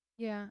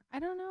 Yeah, I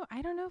don't know.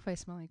 I don't know if I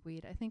smell like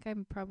weed. I think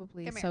I'm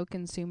probably Come here. so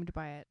consumed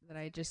by it that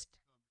I just.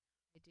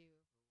 I do.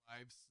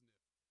 live sniff.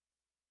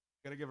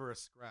 Gotta give her a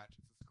scratch.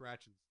 It's a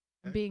scratch and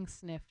I'm being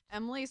sniffed.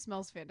 Emily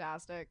smells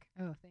fantastic.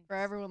 Oh, thanks. For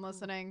everyone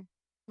listening,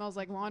 smells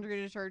like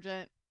laundry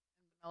detergent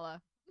and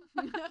vanilla.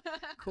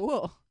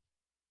 Cool.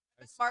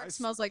 Mark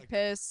smells like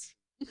piss.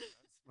 I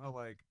smell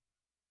like.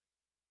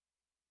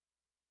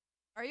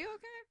 Are you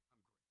okay?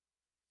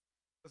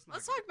 Let's not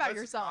talk about let's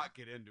yourself. Not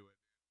get into it.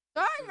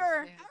 How This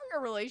are is- how are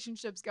your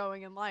relationships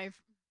going in life?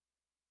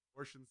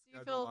 Abortion Do you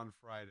scheduled feel on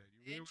Friday.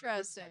 You really wanna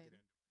interesting? get into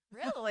it?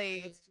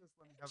 Really? Let's just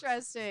let me have a-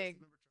 Interesting.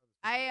 let's never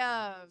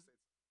try this.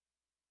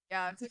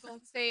 Yeah, it's a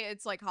Golden State.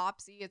 It's like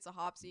hopsy. It's a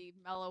hopsy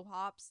mellow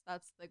hops.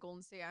 That's the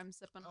Golden State I'm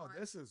sipping Oh, on.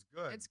 this is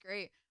good. It's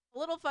great. A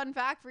little fun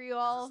fact for you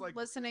all like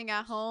listening real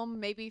at gross? home,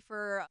 maybe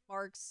for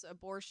Mark's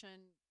abortion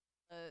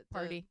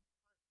Party.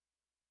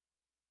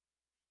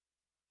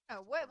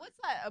 What's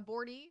that?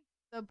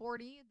 The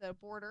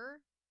border.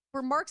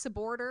 For Mark's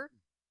aborter,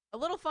 a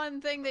little fun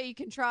thing that you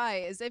can try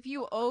is if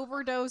you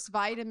overdose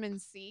vitamin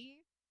C,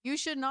 you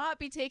should not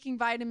be taking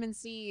vitamin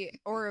C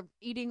or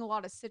eating a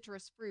lot of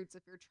citrus fruits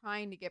if you're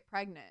trying to get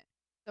pregnant.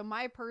 So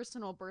my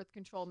personal birth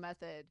control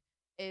method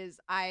is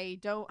I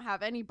don't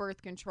have any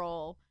birth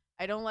control.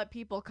 I don't let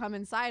people come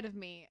inside of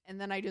me,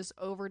 and then I just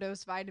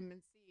overdose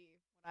vitamin C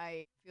when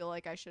I feel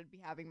like I should be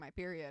having my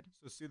period.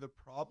 So see the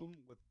problem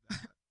with that.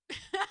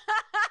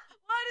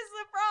 What is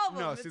the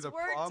problem? No, see It's the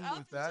worked problem up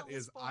with that until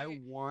this is I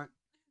point. want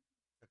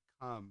to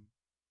come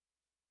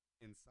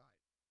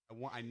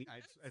inside. I need.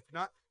 It's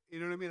not. You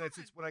know what I mean? It's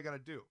what I gotta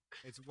do.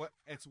 It's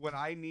what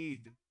I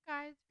need.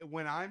 Guys,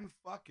 When I'm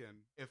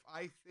fucking, if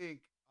I think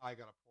I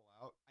gotta pull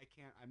out, I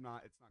can't. I'm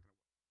not. It's not gonna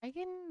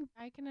work.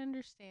 I can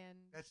understand.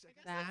 That's I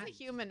guess that. that's a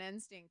human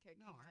instinct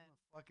kicking No, I'm in.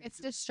 a fucking. It's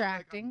dude, I feel like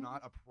distracting. I'm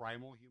not a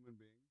primal human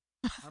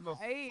being. I'm a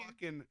Right.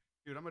 fucking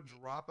dude. I'm a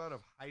dropout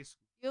of high school.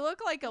 You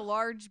look like a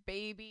large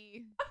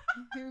baby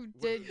who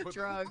did With-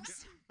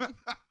 drugs.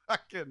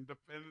 Fucking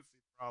dependency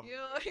problem.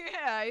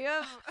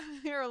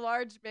 You're a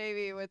large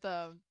baby with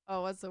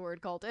what's the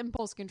word called?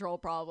 Impulse control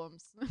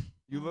problems.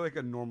 You look like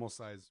a normal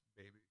sized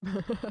baby.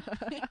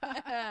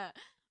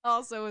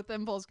 Also with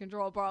impulse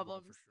control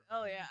problems. sure.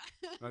 Oh yeah.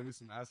 Can I do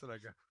some acid? I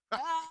go.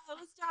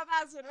 Let's drop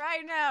acid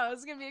right now.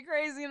 It's gonna be a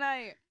crazy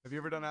night. Have you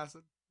ever done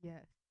acid?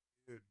 Yes.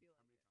 Dude,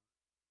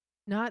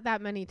 Not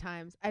that many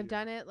times. I've Yeah.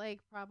 done it like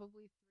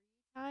probably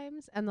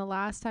times, and the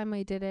last time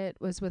I did it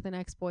was with an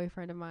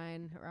ex-boyfriend of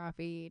mine.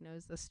 Rafi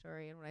knows the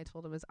story, and when I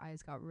told him, his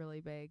eyes got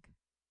really big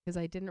because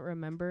I didn't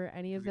remember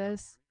any of 'Cause he got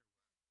this.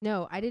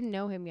 No, I didn't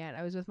know him yet.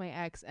 I was with my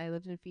ex. I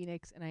lived in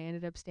Phoenix, and I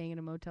ended up staying in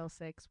a Motel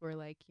 6 where,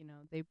 like,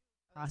 they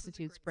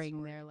prostitutes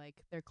bring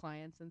their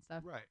clients and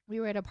stuff. Right. We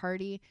were at a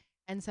party,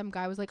 and some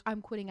guy was like,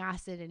 "I'm quitting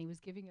acid," and he was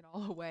giving it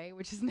all away,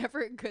 which is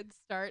never a good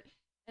start.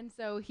 And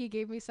so he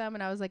gave me some,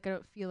 and I was like, "I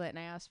don't feel it," and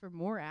I asked for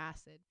more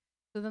acid.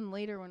 So then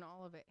later, when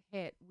all of it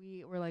hit,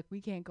 we were like,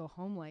 "We can't go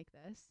home like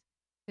this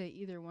to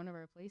either one of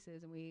our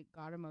places," and we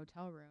got a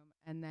motel room.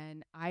 And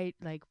then I,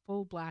 like,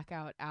 full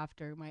blackout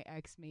after my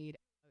ex made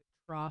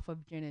trough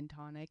of gin and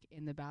tonic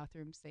in the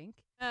bathroom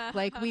sink.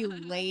 Like, we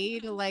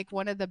laid like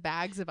one of the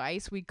bags of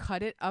ice, we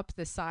cut it up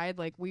the side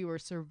like we were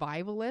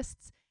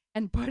survivalists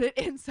and put it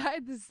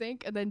inside the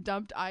sink and then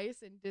dumped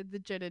ice and did the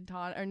gin and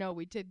tonic. Or no,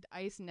 we did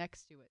ice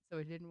next to it so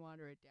it didn't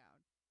water it down,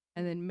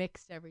 and then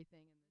mixed everything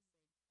in the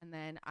sink. And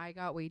then I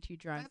got way too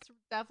drunk. That's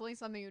definitely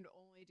something you'd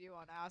only do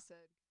on acid.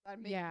 That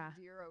makes Yeah.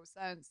 0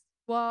 sense.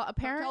 Well,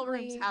 Hotel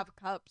rooms apparently have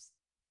cups.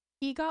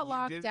 he got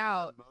You did locked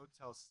out.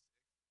 Motel 6.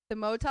 The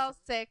Motel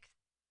 6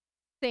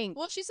 sink.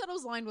 Well, she said it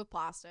was lined with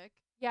plastic.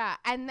 Yeah,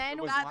 and then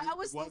It was that, lined- that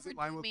was was the it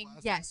lined with redeeming.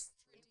 plastic? yes,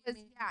 it was,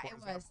 yeah, Or it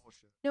is that was.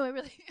 bullshit? No, it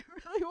really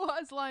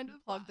was lined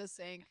with Plug plastic. the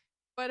sink.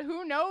 But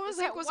who knows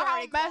The sink how, was how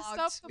already messed clogged.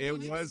 up the It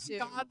place was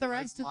got the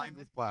rest of lined it.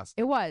 with plastic.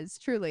 It was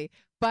truly,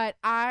 but 'Cause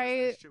I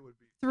that shit would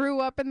be threw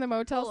up in the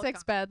Motel Full of 6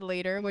 cum. bed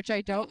later, which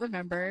I don't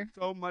remember.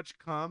 so much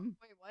cum.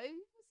 Wait, what?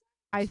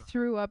 I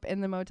threw up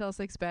in the Motel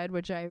 6 bed,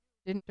 which I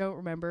don't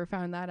remember.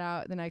 Found that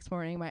out the next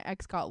morning. My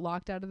ex got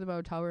locked out of the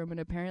motel room and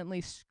apparently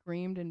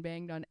screamed and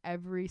banged on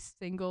every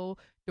single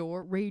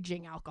door.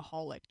 Raging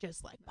alcoholic,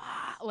 just like,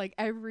 bah, like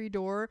every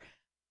door.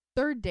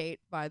 Third date,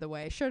 by the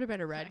way, should have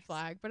been a red Nice.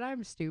 flag, but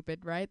I'm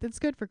stupid, right? That's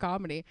good for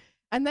comedy.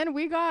 And then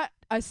we got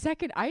a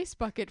second ice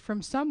bucket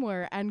from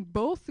somewhere and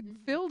both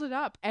filled it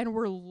up and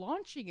were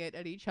launching it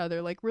at each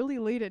other like really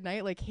late at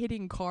night, like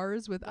hitting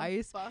cars with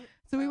ice. Fuck.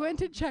 So we went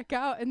to check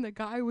out and the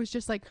guy was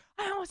just like,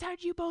 "I almost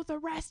had you both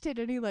arrested,"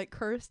 and he like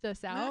cursed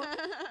us out.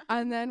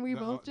 And then we No,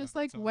 both just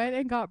like that's all went right.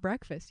 and got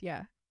breakfast.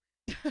 Yeah.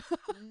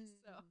 Mm.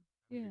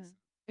 Yeah.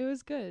 It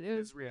was good. It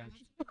was His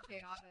reaction.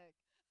 Chaotic.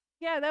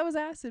 yeah, that was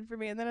acid for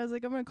me. And then I was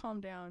like, I'm gonna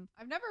calm down.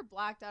 I've never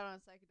blacked out on a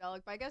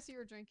psychedelic, but I guess you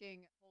were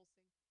drinking whole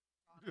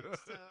sink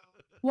products, so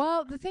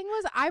Well, the thing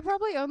was, I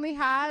probably only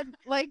had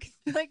like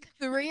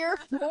 3 or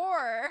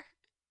 4.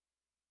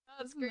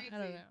 that's I crazy. don't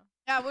know.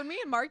 Yeah, when me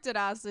and Mark did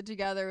acid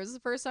together, it was the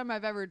first time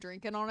I've ever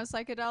drinking on a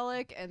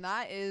psychedelic, and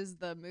that is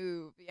the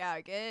move.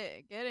 Yeah,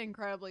 get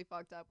incredibly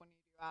fucked up when you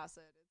do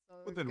acid. It's so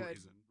Within good.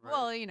 reason. Right?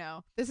 Well, you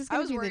know, This is I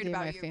gonna was be the worried day about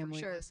my you for family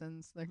sure.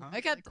 listens. They're Huh? gonna I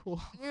be kept- like,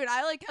 cool. dude,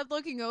 I like kept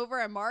looking over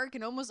at Mark,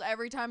 and almost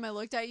every time I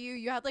looked at you,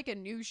 you had like a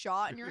new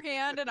shot in your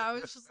hand, and I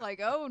was just like,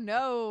 oh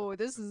no,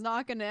 this is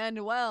not gonna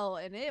end well,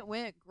 and it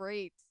went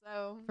great.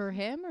 So For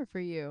him or for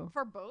you?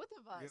 for both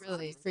of us, Yeah,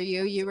 Really? honestly, For you,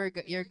 it was you were very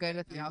good. You're good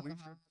with the Yeah, we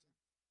alcohol. tripped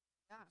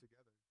Yeah. together.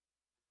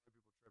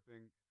 People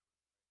tripping.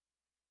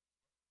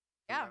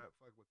 Yeah. Fuck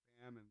with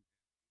Pam and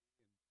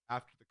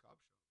after the cop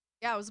show.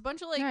 Yeah, it was a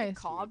bunch of like Nice.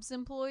 Cobb's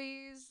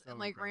employees So and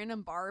like incredible.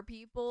 random bar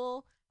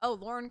people. Oh,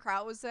 Lauren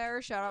Kraut was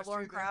there. Shout out Was she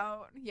Lauren there?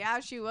 Kraut. Yeah,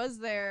 she was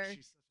there.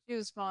 She's such a She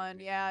was good fun.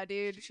 lady. Yeah,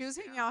 dude. She was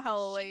hanging out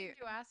hella late.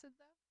 do acid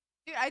though?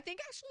 Dude, I think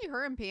actually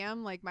her and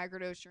Pam like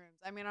microdosed shrooms.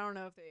 I mean, I don't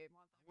know if they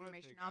want I the wanna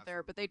information take out there,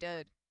 acid but they one time.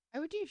 did. I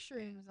would do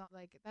shrooms.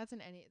 Like that's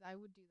an any. I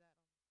would do that.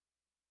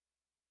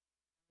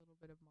 A little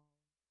bit of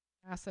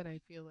Molly. Acid. I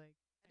feel like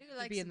I do to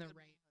like be in some the good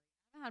right. Molly.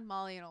 I haven't had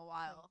Molly in a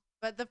while.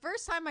 But the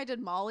first time I did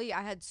Molly,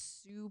 I had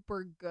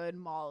super good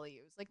Molly.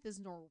 It was like this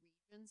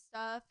Norwegian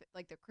stuff.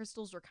 Like the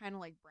crystals were kind of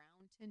like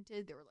brown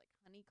tinted. They were like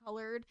honey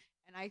colored.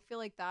 And I feel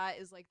like that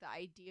is like the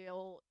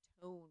ideal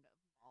tone of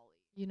Molly.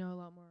 You know a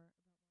lot more.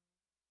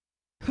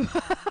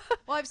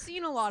 Well, I've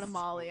seen a lot of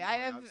Molly. Well, I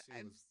Molly have I've seen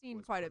I've was- seen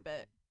was quite a purple.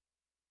 bit.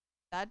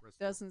 That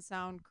Crystal. doesn't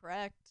sound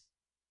correct.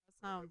 That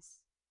sounds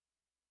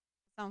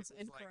It's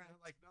incorrect.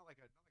 not like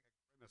a grimace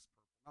purple.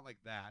 Not like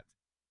that.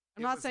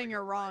 I'm It not was saying like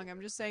you're a wrong. lighter,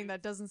 I'm just saying right?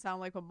 that doesn't sound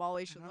like what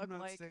Molly should And look I'm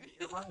not like. saying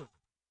you're right.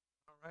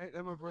 All right,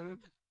 Emma Brennan.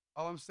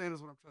 All I'm saying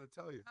is what I'm trying to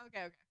tell you.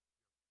 Okay, okay.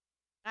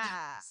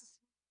 Ah.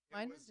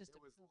 Mine it was just it a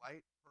was pill.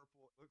 light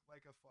purple. It looked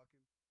like a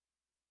fucking.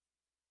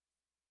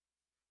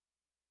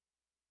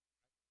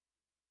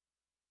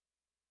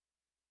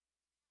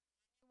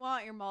 You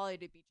want your Molly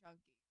to be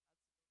chunky.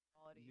 That's the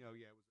quality. No,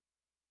 yeah, it was.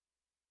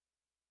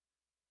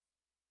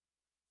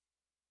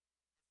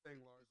 Thing,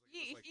 Lars, like,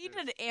 it was like He this.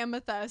 did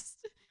amethyst.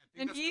 I think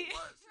and that's he- what it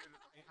was.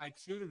 And I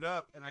chewed it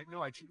up, and I chewed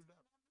it up.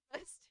 I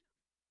chewed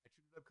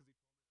it up because he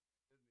told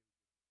me I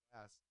didn't need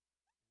gas.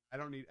 I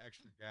don't need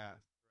extra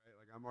gas, right?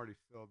 Like I'm already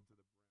filled to the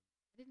brim.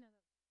 I didn't know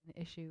that was an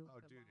issue. Oh,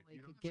 that dude, if Molly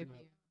you could don't give chew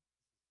you. up-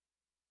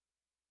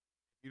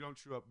 You don't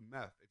chew up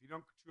meth. If you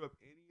don't chew up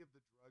any of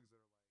the drugs that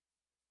are like,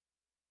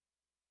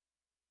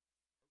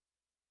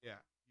 yeah,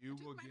 you I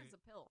took will mine get. as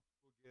a pill.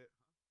 Will get.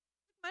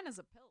 I took mine as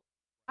a pill.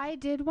 I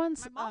did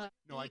once. My Molly.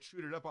 No, I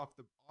chewed it up off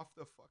the fucking.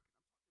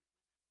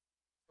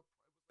 It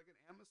was like an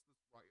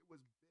amethyst rock. It was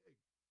big.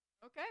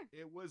 Okay.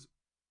 It was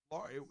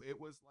large. It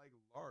was like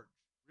large,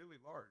 really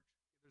large.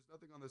 There's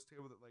nothing on this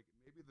table that like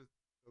maybe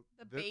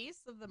The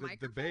base of the the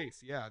microphone.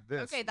 base. Yeah,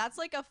 this. Okay, that's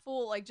like a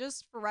full, like,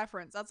 just for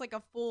reference, that's like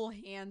a full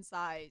hand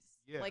size.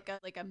 Yeah. Like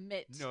a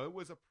mitt. No, it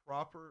was a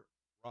proper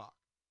rock.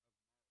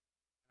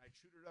 And I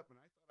chewed it up, and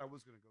I thought I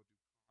was gonna go do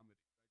comedy.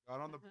 I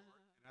got on the board,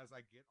 and as I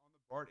get on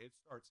the board, it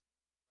starts.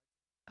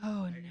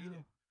 Oh I ate no.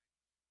 it.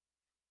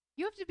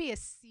 You have to be a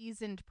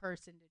seasoned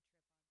person to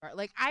trip on BART.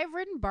 Like I've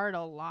ridden BART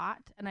a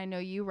lot, and I know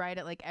you ride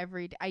it like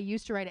every day. I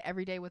used to ride it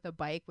every day with a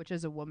bike, which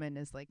as a woman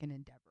is like an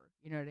endeavor.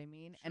 You know what I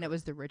mean? And it Sure.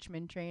 was the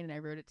Richmond train, and I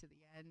rode it to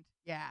the end.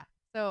 Yeah.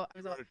 So I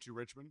You was rode it to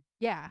Richmond.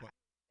 yeah. What?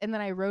 And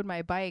then I rode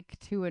my bike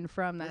to and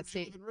from Where that did you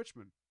live state. in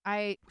Richmond?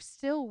 I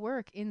still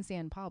work in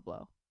San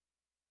Pablo.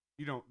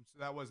 You don't. So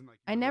that wasn't like.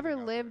 I never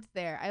lived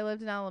there. I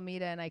lived in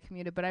Alameda and I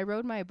commuted, but I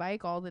rode my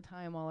bike all the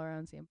time all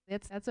around San.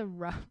 That's a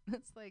rough.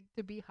 It's like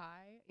to be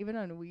high, even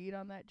on weed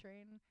on that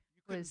train. You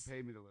couldn't was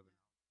pay me to live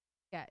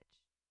in. sketch.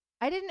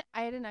 I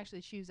didn't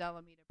actually choose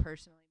Alameda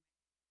personally.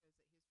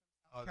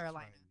 Oh, that's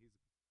Carolina. right.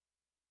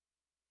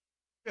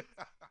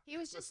 He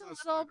was just Let's a not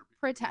little slander people.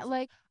 pretend.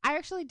 Like I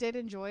actually did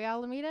enjoy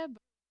Alameda,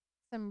 but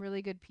some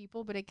really good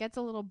people, but it gets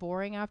a little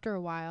boring after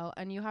a while,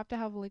 and you have to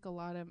have like a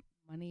lot of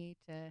money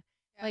to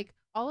Yeah. like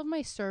all of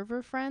my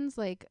server friends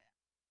like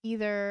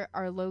either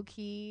are low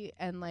key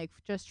and like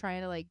just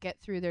trying to like get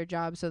through their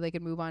job so they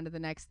can move on to the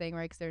next thing,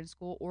 right? Because they're in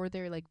school, or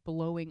they're like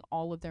blowing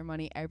all of their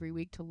money every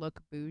week to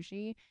look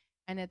bougie.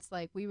 And it's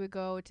like we would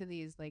go to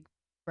these like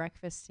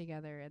breakfasts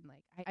together, and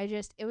like I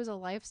just it was a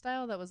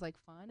lifestyle that was like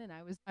fun, and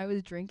I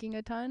was drinking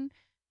a ton,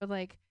 but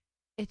like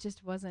it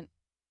just wasn't.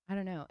 I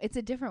don't know. It's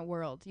a different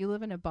world. You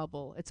live in a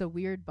bubble. It's a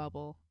weird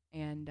bubble,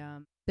 and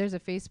there's a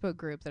Facebook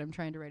group that I'm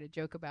trying to write a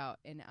joke about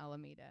in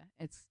Alameda.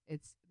 It's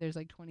there's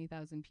like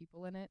 20,000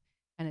 people in it,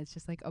 and it's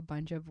just like a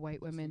bunch of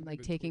white women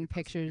like taking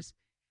pictures.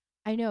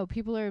 I know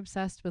people are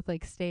obsessed with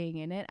like staying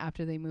in it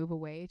after they move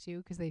away too,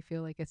 because they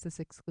feel like it's this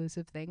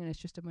exclusive thing, and it's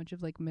just a bunch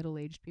of like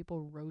middle-aged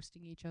people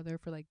roasting each other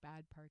for like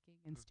bad parking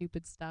and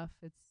stupid stuff.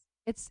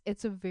 It's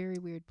a very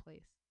weird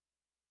place.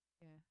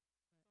 Yeah,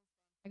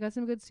 I got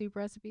some good soup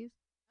recipes.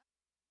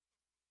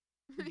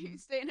 You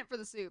stay in it for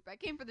the soup. I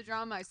came for the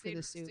drama. I stayed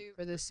for the for the soup.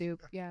 For the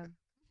soup, yeah.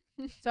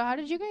 So how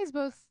did you guys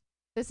both?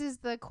 This is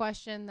the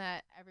question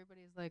that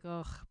everybody's like,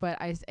 ugh,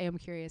 but I am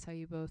curious how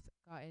you both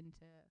got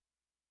into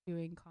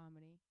doing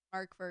comedy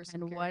Mark first.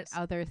 and what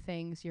other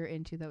things you're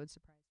into that would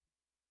surprise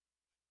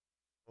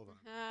Hold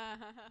on.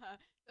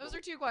 Those are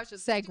two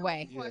questions. Let's do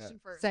Segue. one question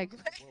first. Segue.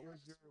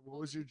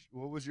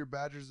 What was your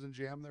Badgers and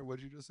Jam there? What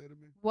did you just say to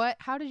me? What?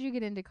 How did you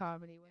get into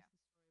comedy? What's the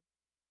story?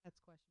 That's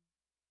the question.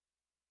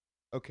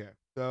 Okay,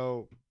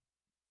 so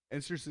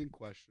interesting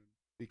question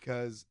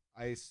because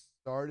I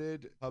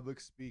started public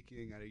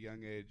speaking at a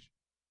young age,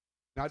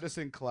 not just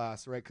in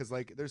class, right? Because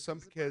like there's some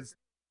kids.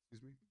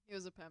 Excuse me. He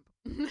was a pimp.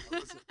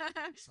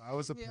 So I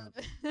was a pimp,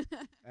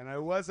 and I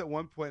was at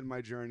one point in my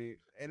journey,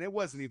 and I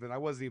wasn't even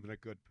a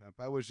good pimp.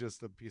 I was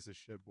just a piece of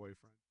shit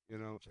boyfriend, you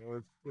know.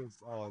 It was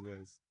all it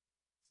is.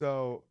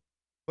 So,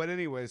 but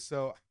anyway,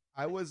 so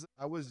I was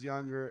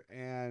younger,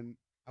 and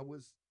I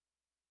was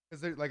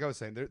because like I was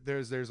saying,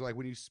 there's like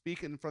when you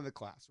speak in front of the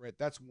class, right?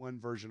 That's one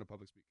version of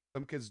public speaking.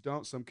 Some kids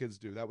don't, some kids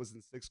do. That was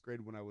in 6th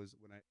grade when I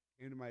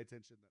came to my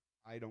attention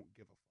that I don't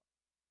give a fuck.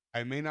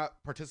 I may not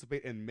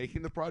participate in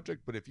making the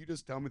project, but if you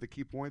just tell me the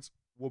key points,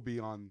 we'll be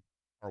on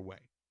our way.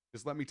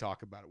 Just let me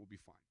talk about it. We'll be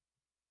fine.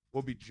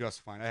 We'll be just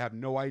fine. I have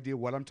no idea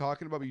what I'm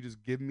talking about, but you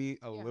just give me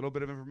a little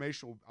bit of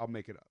information. I'll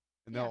make it up.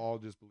 And they'll all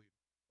just believe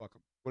it. Fuck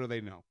them. What do they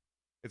know?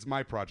 It's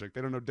my project. They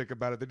don't know dick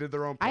about it. They did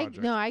their own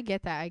project. I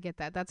get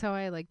that. That's how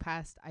I like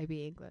passed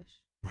IB English.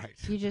 Right.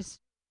 You just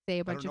say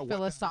a bunch I don't of know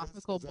what that is.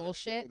 philosophical Is that-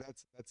 bullshit.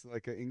 That's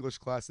like an English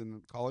class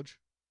in college.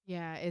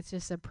 Yeah, it's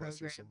just a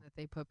Bless your program soul. that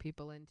they put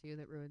people into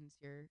that ruins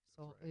your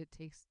soul. right. It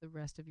takes the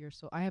rest of your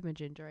soul. I have a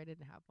ginger. I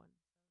didn't have one.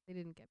 They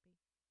didn't get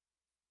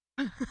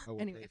me. I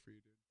will Anyway. pay for you,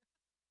 dude.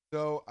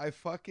 So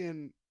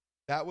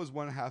that was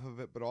one half of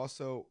it, but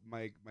also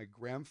my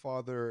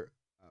grandfather,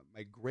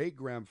 my great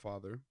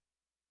grandfather,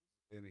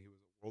 and he was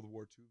a World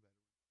War II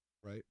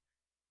veteran, right?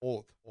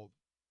 Old,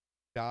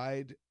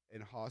 died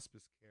in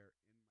hospice care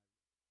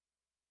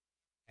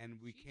and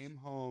we came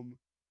home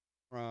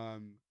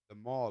from the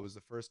mall. It was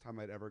the first time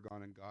I'd ever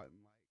gone and gotten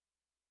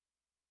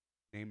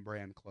like name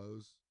brand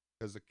clothes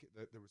because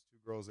there was 2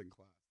 girls in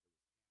class,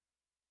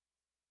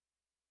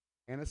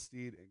 Anna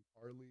Steed and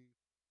Carly.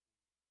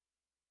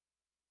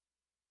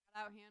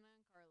 Shout out Hannah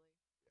and Carly.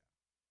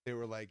 They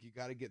were like, you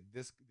got to get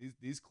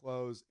these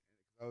clothes.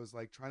 I was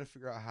like trying to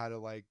figure out how to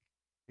like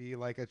be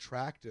like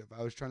attractive.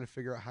 I was trying to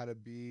figure out how to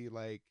be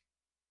like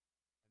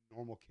a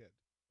normal kid.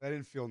 I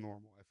didn't feel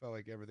normal. I felt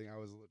like everything I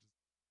was a little just,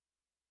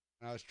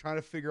 and I was trying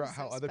to figure out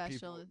how other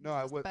people. No,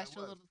 I was.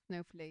 Special little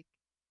snowflake.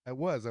 I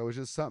was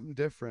just something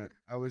different.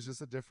 I was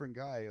just a different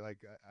guy. Like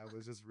I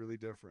was just really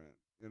different,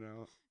 you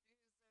know.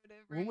 So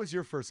different. When was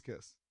your first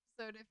kiss?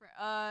 So different.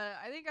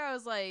 I think I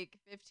was like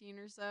 15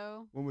 or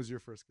so. When was your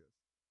first kiss?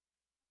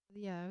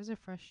 Yeah, I was a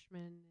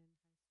freshman.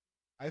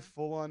 I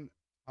full on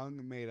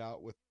tongue made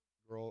out with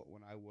a girl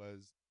when I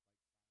was,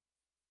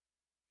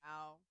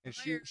 Wow. and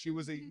she was she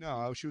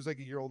was like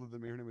a year older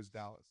than me. Her name was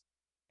Dallas,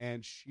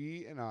 and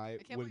she and I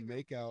I can't would believe you're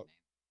make out. name.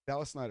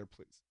 Dallas Snyder,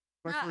 please.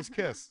 My first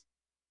kiss.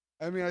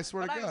 I mean, I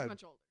swear But to I was God.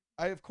 much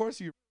older. Of course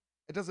you.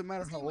 It doesn't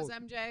matter His how name was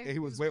old. MJ. He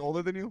was way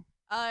older than you.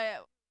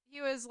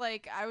 He was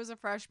like, I was a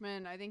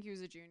freshman. I think he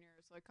was a junior,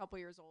 so a couple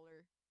years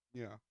older.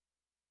 Yeah.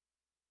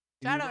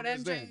 Shout You out remember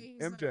his MJ. name?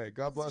 He's MJ. the-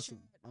 God he's the bless him.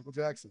 shit. Michael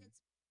Jackson.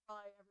 It's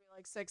probably every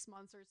like 6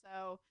 months or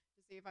so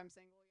to see if I'm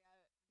single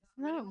yet.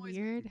 Isn't that It annoys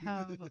me. weird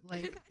how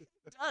like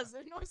It does.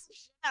 It annoys the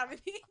shit out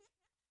of me.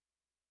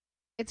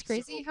 it's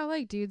crazy So- how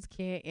like dudes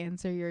can't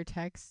answer your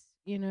texts,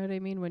 you know what I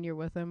mean, when you're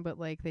with them, but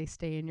like they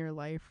stay in your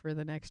life for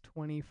the next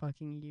 20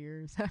 fucking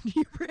years after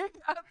you break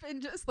up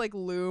and just like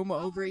loom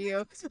over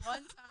you.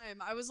 One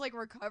time, I was like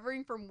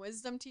recovering from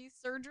wisdom teeth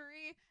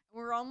surgery, and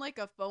we were on like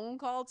a phone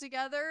call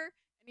together,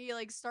 and he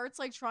like starts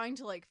like trying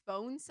to like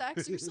phone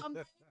sex or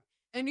something,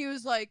 and he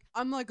was like,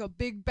 "I'm like a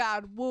big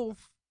bad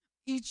wolf,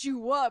 eat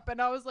you up," and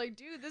I was like,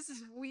 "Dude, this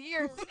is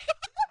weird." It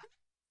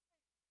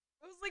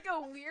was like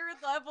a weird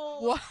level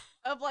What?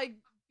 of like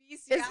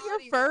Is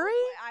bestiality. he a furry?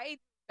 I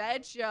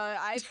betcha,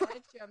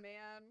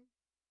 man.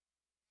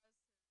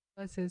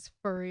 Bless his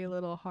furry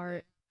little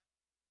heart.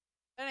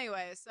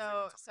 Anyway,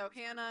 so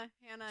Hannah,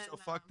 So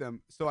and, fuck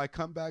them. So I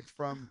come back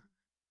from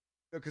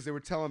because they were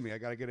telling me I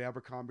got to get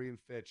Abercrombie and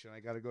Fitch, and I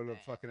got to go to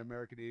fucking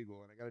American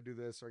Eagle, and I got to do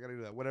this or I got to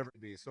do that, whatever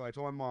it be. So I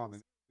told my mom,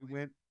 and we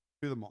went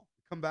to the mall.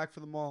 We come back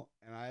from the mall,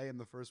 and I am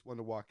the first one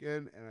to walk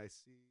in, and I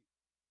see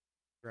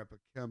Grandpa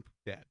Kemp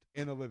dead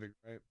in the living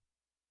room. Right.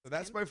 So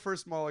that's my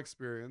first mall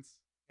experience.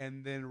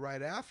 And then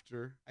right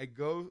after, I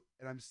go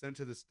and I'm sent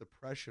to this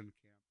depression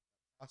camp,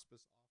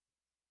 hospice office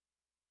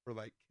for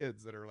like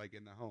kids that are like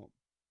in the home.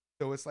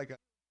 So it's like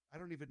I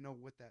don't even know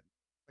what that,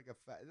 like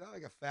not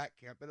like a fat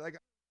camp, but like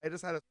I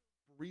just had a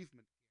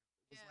bereavement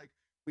camp. It was like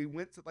we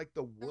went to like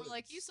the they were woods.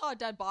 like, you saw a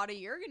dead body,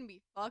 you're gonna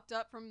be fucked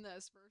up from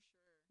this for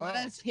sure. Let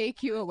us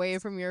take you away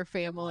from your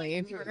family.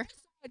 You just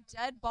saw a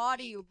dead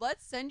body.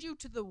 Let's send you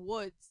to the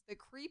woods, the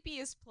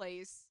creepiest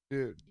place.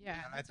 Dude. Yeah,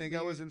 And I that's think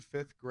I was weird. in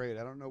 5th grade.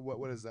 I don't know what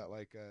is that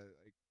like 10 or 11.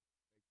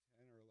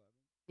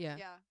 Yeah.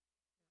 Yeah.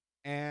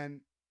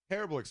 And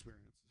terrible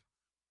experience.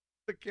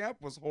 The camp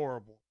was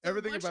horrible. So a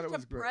Everything bunch about of it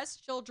was great.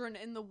 depressed children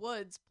in the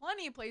woods.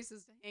 Plenty of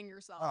places to hang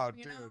yourself. Oh,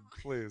 you dude, know?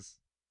 please.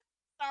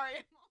 Sorry.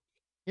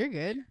 You're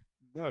good.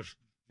 No,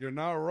 you're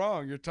not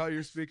wrong.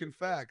 You're speaking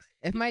facts.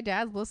 If my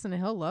dad's listening,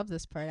 he'll love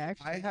this part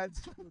actually. I had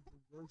some of the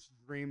worst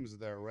dreams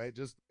there, right?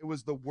 Just it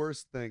was the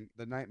worst thing.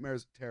 The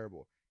nightmares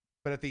terrible.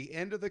 But at the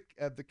end of the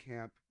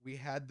camp, we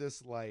had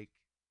this like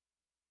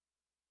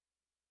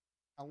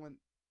talent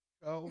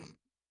show,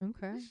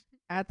 Okay.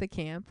 At the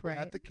camp, right?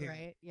 At the camp.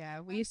 Right.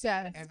 Yeah. We used to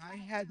and I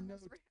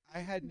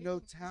had no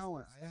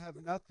talent. I have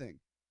nothing.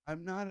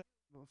 I'm not a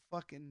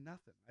fucking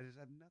nothing. I just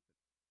have nothing.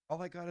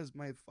 All I got is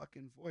my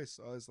fucking voice.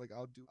 So I was like,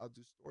 I'll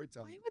do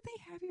storytelling. Why would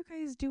they have you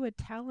guys do a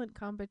talent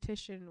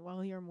competition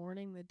while you're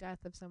mourning the death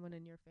of someone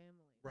in your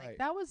family? Right. Like,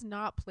 that was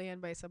not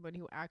planned by somebody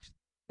who actually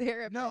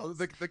therapist. No,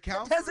 the That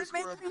counselors doesn't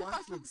make were a any bunch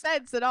fucking of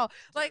sense at all.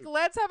 Like, Dude.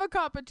 let's have a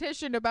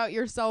competition about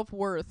your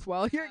self-worth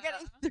while you're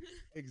getting through.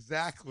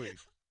 exactly.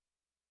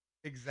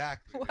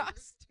 Wow,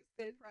 stupid.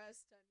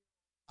 Depressed.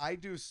 I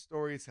do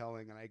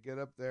storytelling, and I get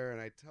up there and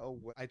I tell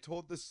what I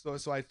told this story.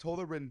 So I told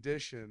a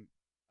rendition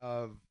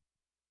of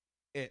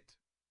It,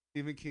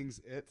 Stephen King's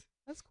It.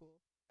 That's cool.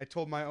 I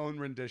told my own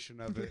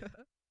rendition of it,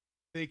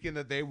 thinking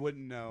that they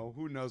wouldn't know.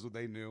 Who knows what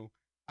they knew?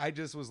 I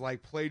just was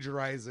like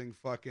plagiarizing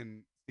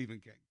fucking Stephen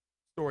King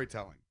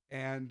storytelling,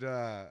 and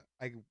I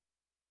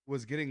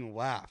was getting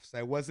laughs.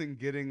 I wasn't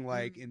getting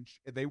like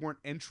they weren't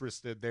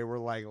interested. They were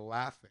like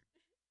laughing,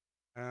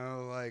 and I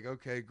was like,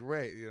 okay,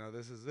 great. You know,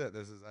 this is it.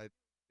 This is I.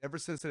 Ever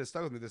since it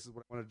stuck with me, this is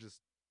what I want to just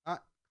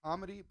not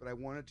comedy, but I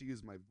wanted to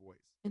use my voice.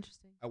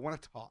 Interesting. I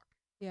want to talk.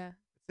 Yeah.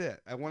 That's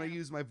it. I want to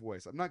use my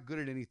voice. I'm not good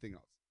at anything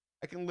else.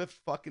 I can lift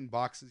fucking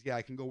boxes. Yeah,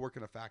 I can go work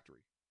in a factory.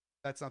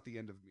 That's not the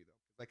end of me though,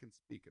 because I can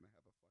speak and I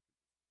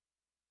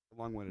have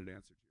a long-winded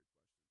answer to your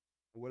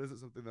question. What is it?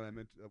 Something that I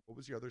meant? What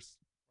was your other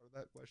part of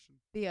that question?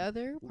 The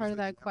other What part was of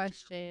the that answer to your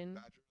question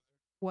badger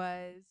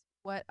was,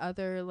 what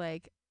other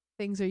like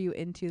things are you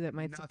into that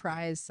might Nothing.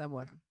 surprise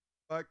someone?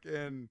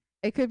 Fucking.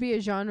 It could be a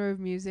genre of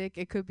music.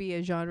 It could be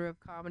a genre of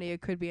comedy.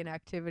 It could be an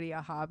activity,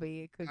 a hobby.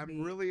 It could be.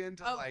 I'm really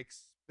into Oh. like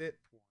spit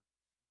porn.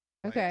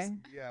 Like, Okay.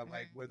 Yeah,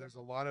 like where there's a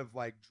lot of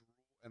like drool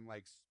and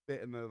like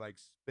spit, and they're like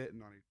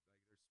spitting on each,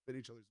 like they're spitting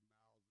each other's mouths.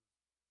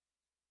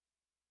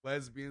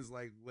 Lesbians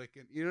like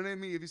licking. You know what I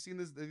mean? Have you seen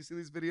this? Have you seen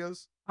these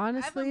videos? I have a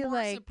Honestly, more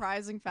like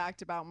surprising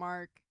fact about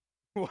Mark.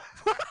 what?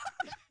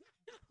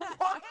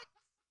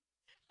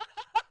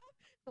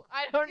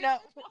 I don't know.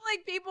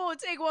 Like people would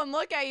take one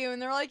look at you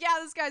and they're like, "Yeah,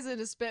 this guy's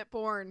into spit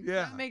porn."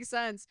 Yeah. That makes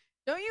sense.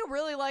 Don't you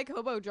really like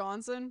Hobo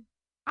Johnson?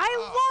 I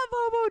Oh.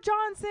 love Hobo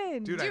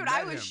Johnson. Dude, Dude,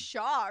 I I met was him.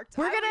 shocked.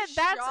 We're I gonna- was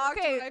that's shocked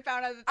okay. when I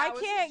found out that I was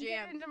can't his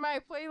get jam. into my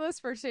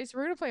playlist for today, so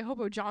we're gonna play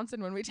Hobo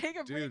Johnson when we take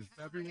a break. Dude,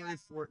 February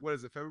 4th. What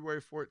is it?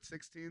 February 4th,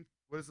 16th?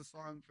 What is the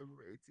song?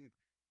 February 18th.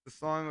 The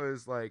song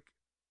was like,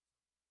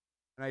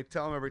 And I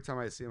tell him every time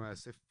I see him, I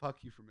say,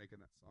 "Fuck you for making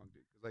that song,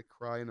 dude," because I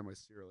cry into my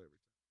cereal every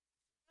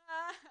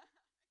time.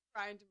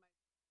 Crying to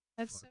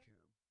That's Fuck him.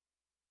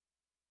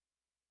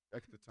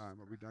 Check the time.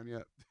 Are we done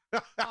yet?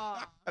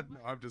 Aw. No,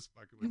 I'm just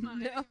fucking with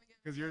you. No.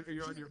 Because you're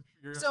on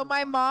your. So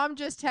my mom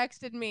just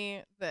texted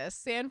me this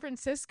San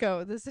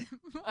Francisco. This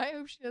I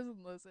hope she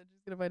doesn't listen.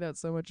 She's gonna find out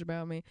so much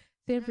about me.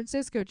 San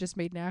Francisco just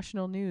made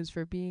national news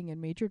for being in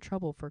major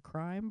trouble for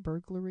crime,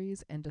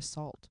 burglaries, and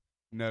assault,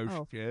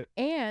 No shit.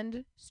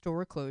 and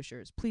store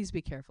closures. Please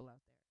be careful out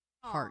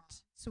there. Aw.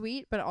 Heart,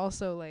 sweet, but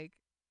also like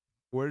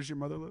Where does your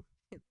mother live?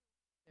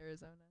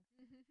 Arizona.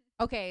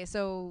 Okay,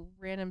 so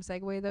random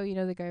segue though. You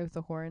know the guy with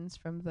the horns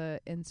from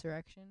the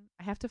insurrection?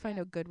 I have to find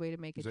a good way to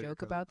make Is a that your joke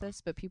cousin? about this,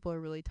 but people are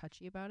really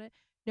touchy about it.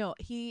 No,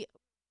 he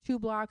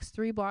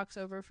 3 blocks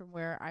over from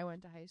where I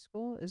went to high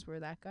school is where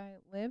that guy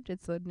lived.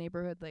 It's the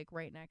neighborhood like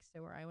right next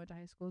to where I went to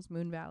high school is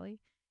Moon Valley.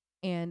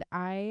 And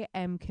I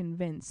am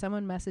convinced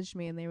someone messaged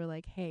me and they were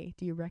like, "Hey,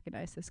 do you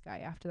recognize this guy?"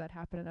 After that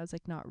happened, and I was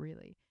like, "Not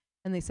really."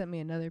 And they sent me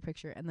another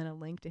picture and then a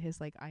link to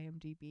his like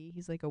IMDb.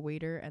 He's like a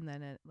waiter and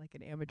then like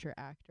an amateur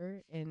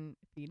actor in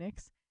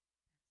Phoenix.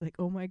 Like,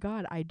 oh my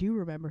God, I do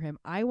remember him.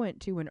 I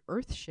went to an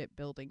Earthship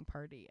building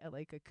party at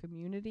like a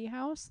community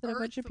house that a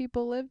bunch of Earth-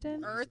 people lived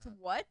in. Earth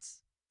what?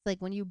 It's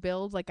like when you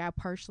build like a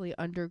partially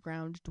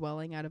underground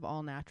dwelling out of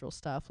all natural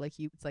stuff. Like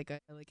it's like a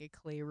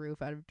clay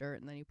roof out of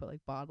dirt, and then you put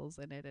like bottles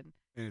in it, and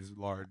And it's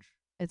large.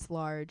 it's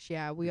large.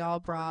 Yeah, we Yeah, all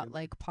party brought in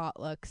like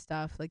potluck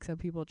stuff. Like some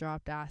people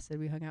dropped acid.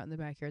 We hung out in the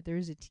backyard. There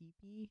was a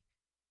teepee.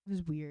 It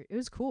was weird. It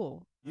was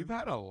cool. You've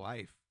had a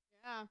life,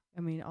 Yeah.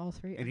 I mean, all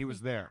three. and he was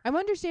there. I'm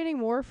understanding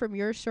more from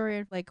your story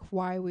of like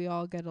why we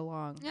all get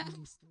along. Yeah.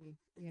 honestly.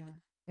 Yeah,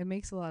 it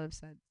makes a lot of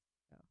sense.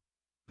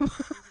 Is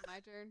it my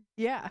turn?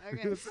 Yeah.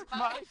 Okay.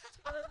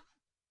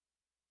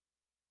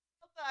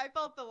 I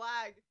felt the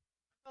lag.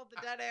 I felt the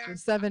dead air.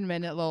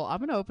 7-minute lull. I'm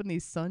gonna open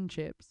these sun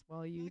chips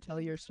while you tell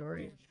your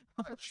story.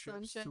 Brought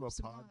chips to a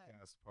Sunshine.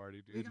 podcast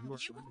party, dude. You were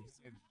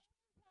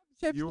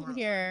Chips You in were-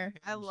 here.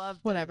 I loved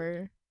it.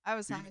 Whatever. I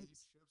was Do you having eat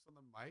chips on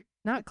the mic?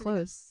 Not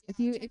close. If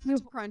you to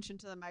crunch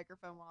into the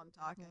microphone while I'm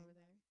talking.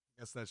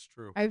 Yes, that's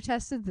true. I've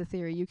tested the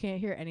theory. You can't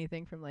hear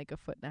anything from like a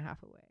foot and a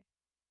half away.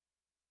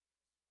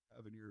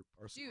 Have in your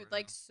arsenal Dude, right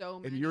like now. so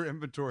many. in your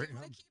inventory. You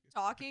want to keep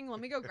talking? Let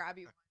me go grab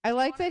you. one. I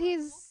like wanna that go?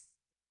 he's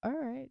all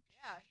right.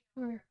 Yeah.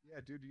 Sure. Yeah,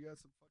 dude, you got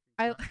some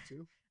I- fucking crap,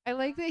 too. I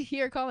like that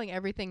you're calling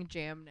everything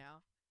jam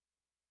now.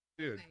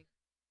 Dude, Okay.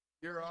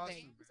 you're awesome.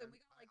 Thanks, Man. and we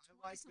got, like,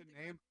 I like the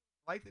 20-something name.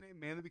 I like the name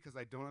mainly because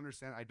I don't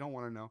understand. I don't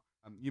want to know.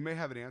 You may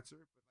have an answer,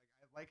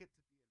 but like I like it to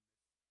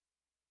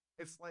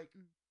be. It's like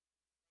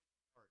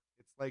art.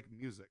 It's like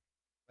music,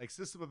 like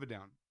System of a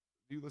Down.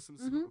 Do you listen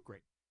to System? Mhm.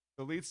 Great.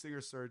 The lead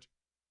singer Serge.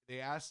 They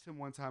asked him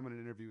one time in an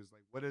interview, was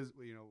like, "What is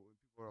when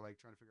people are like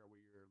trying to figure out what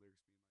your lyrics mean, like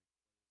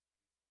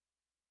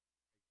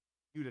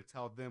you to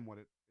tell them what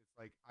it's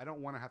like. I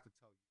don't want to have to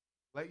tell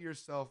you. Let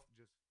yourself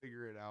just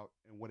figure it out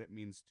and what it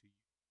means to you."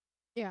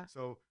 Yeah.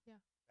 So Yeah.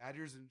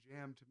 Badgers and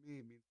Jam to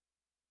me means.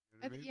 You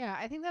know what I mean? Yeah,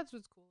 I think that's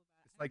what's cool about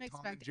it. It's I like don't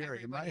Tom and expect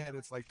Jerry. In my everybody head, to,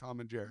 it's like Tom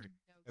and Jerry. know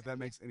If that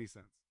exactly. makes any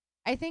sense.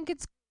 I think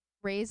it's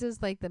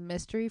raises like the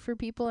mystery for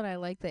people, and I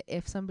like that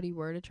if somebody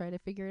were to try to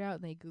figure it out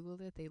and they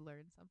Googled it, they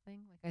learned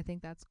something. Like I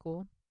think that's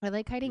cool. I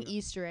like hiding Yeah.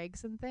 Easter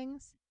eggs and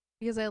things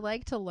because I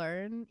like to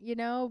learn,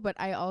 but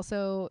I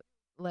also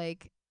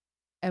like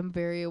am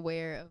very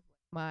aware of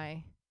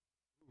my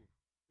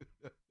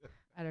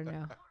I don't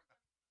know.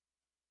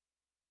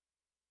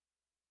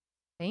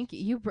 Thank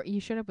you. You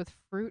showed up with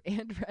fruit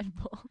and Red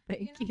Bull.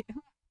 Thank you.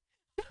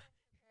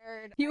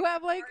 Prepared. You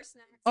have like Bar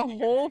snacks a in here.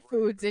 Whole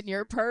Foods in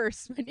your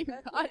purse when you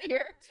got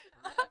here.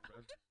 I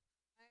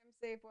am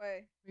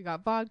Safeway. We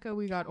got vodka.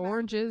 We got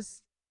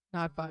oranges.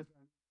 Not vodka.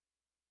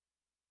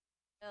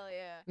 Hell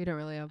yeah. We don't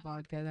really have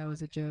vodka. That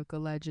was a joke,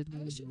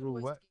 allegedly.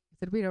 What? I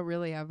said we don't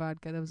really have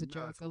vodka. That was a No,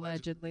 joke, it's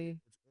allegedly. allegedly.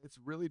 It's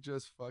really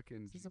just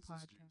fucking This is a Jesus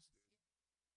podcast. juice.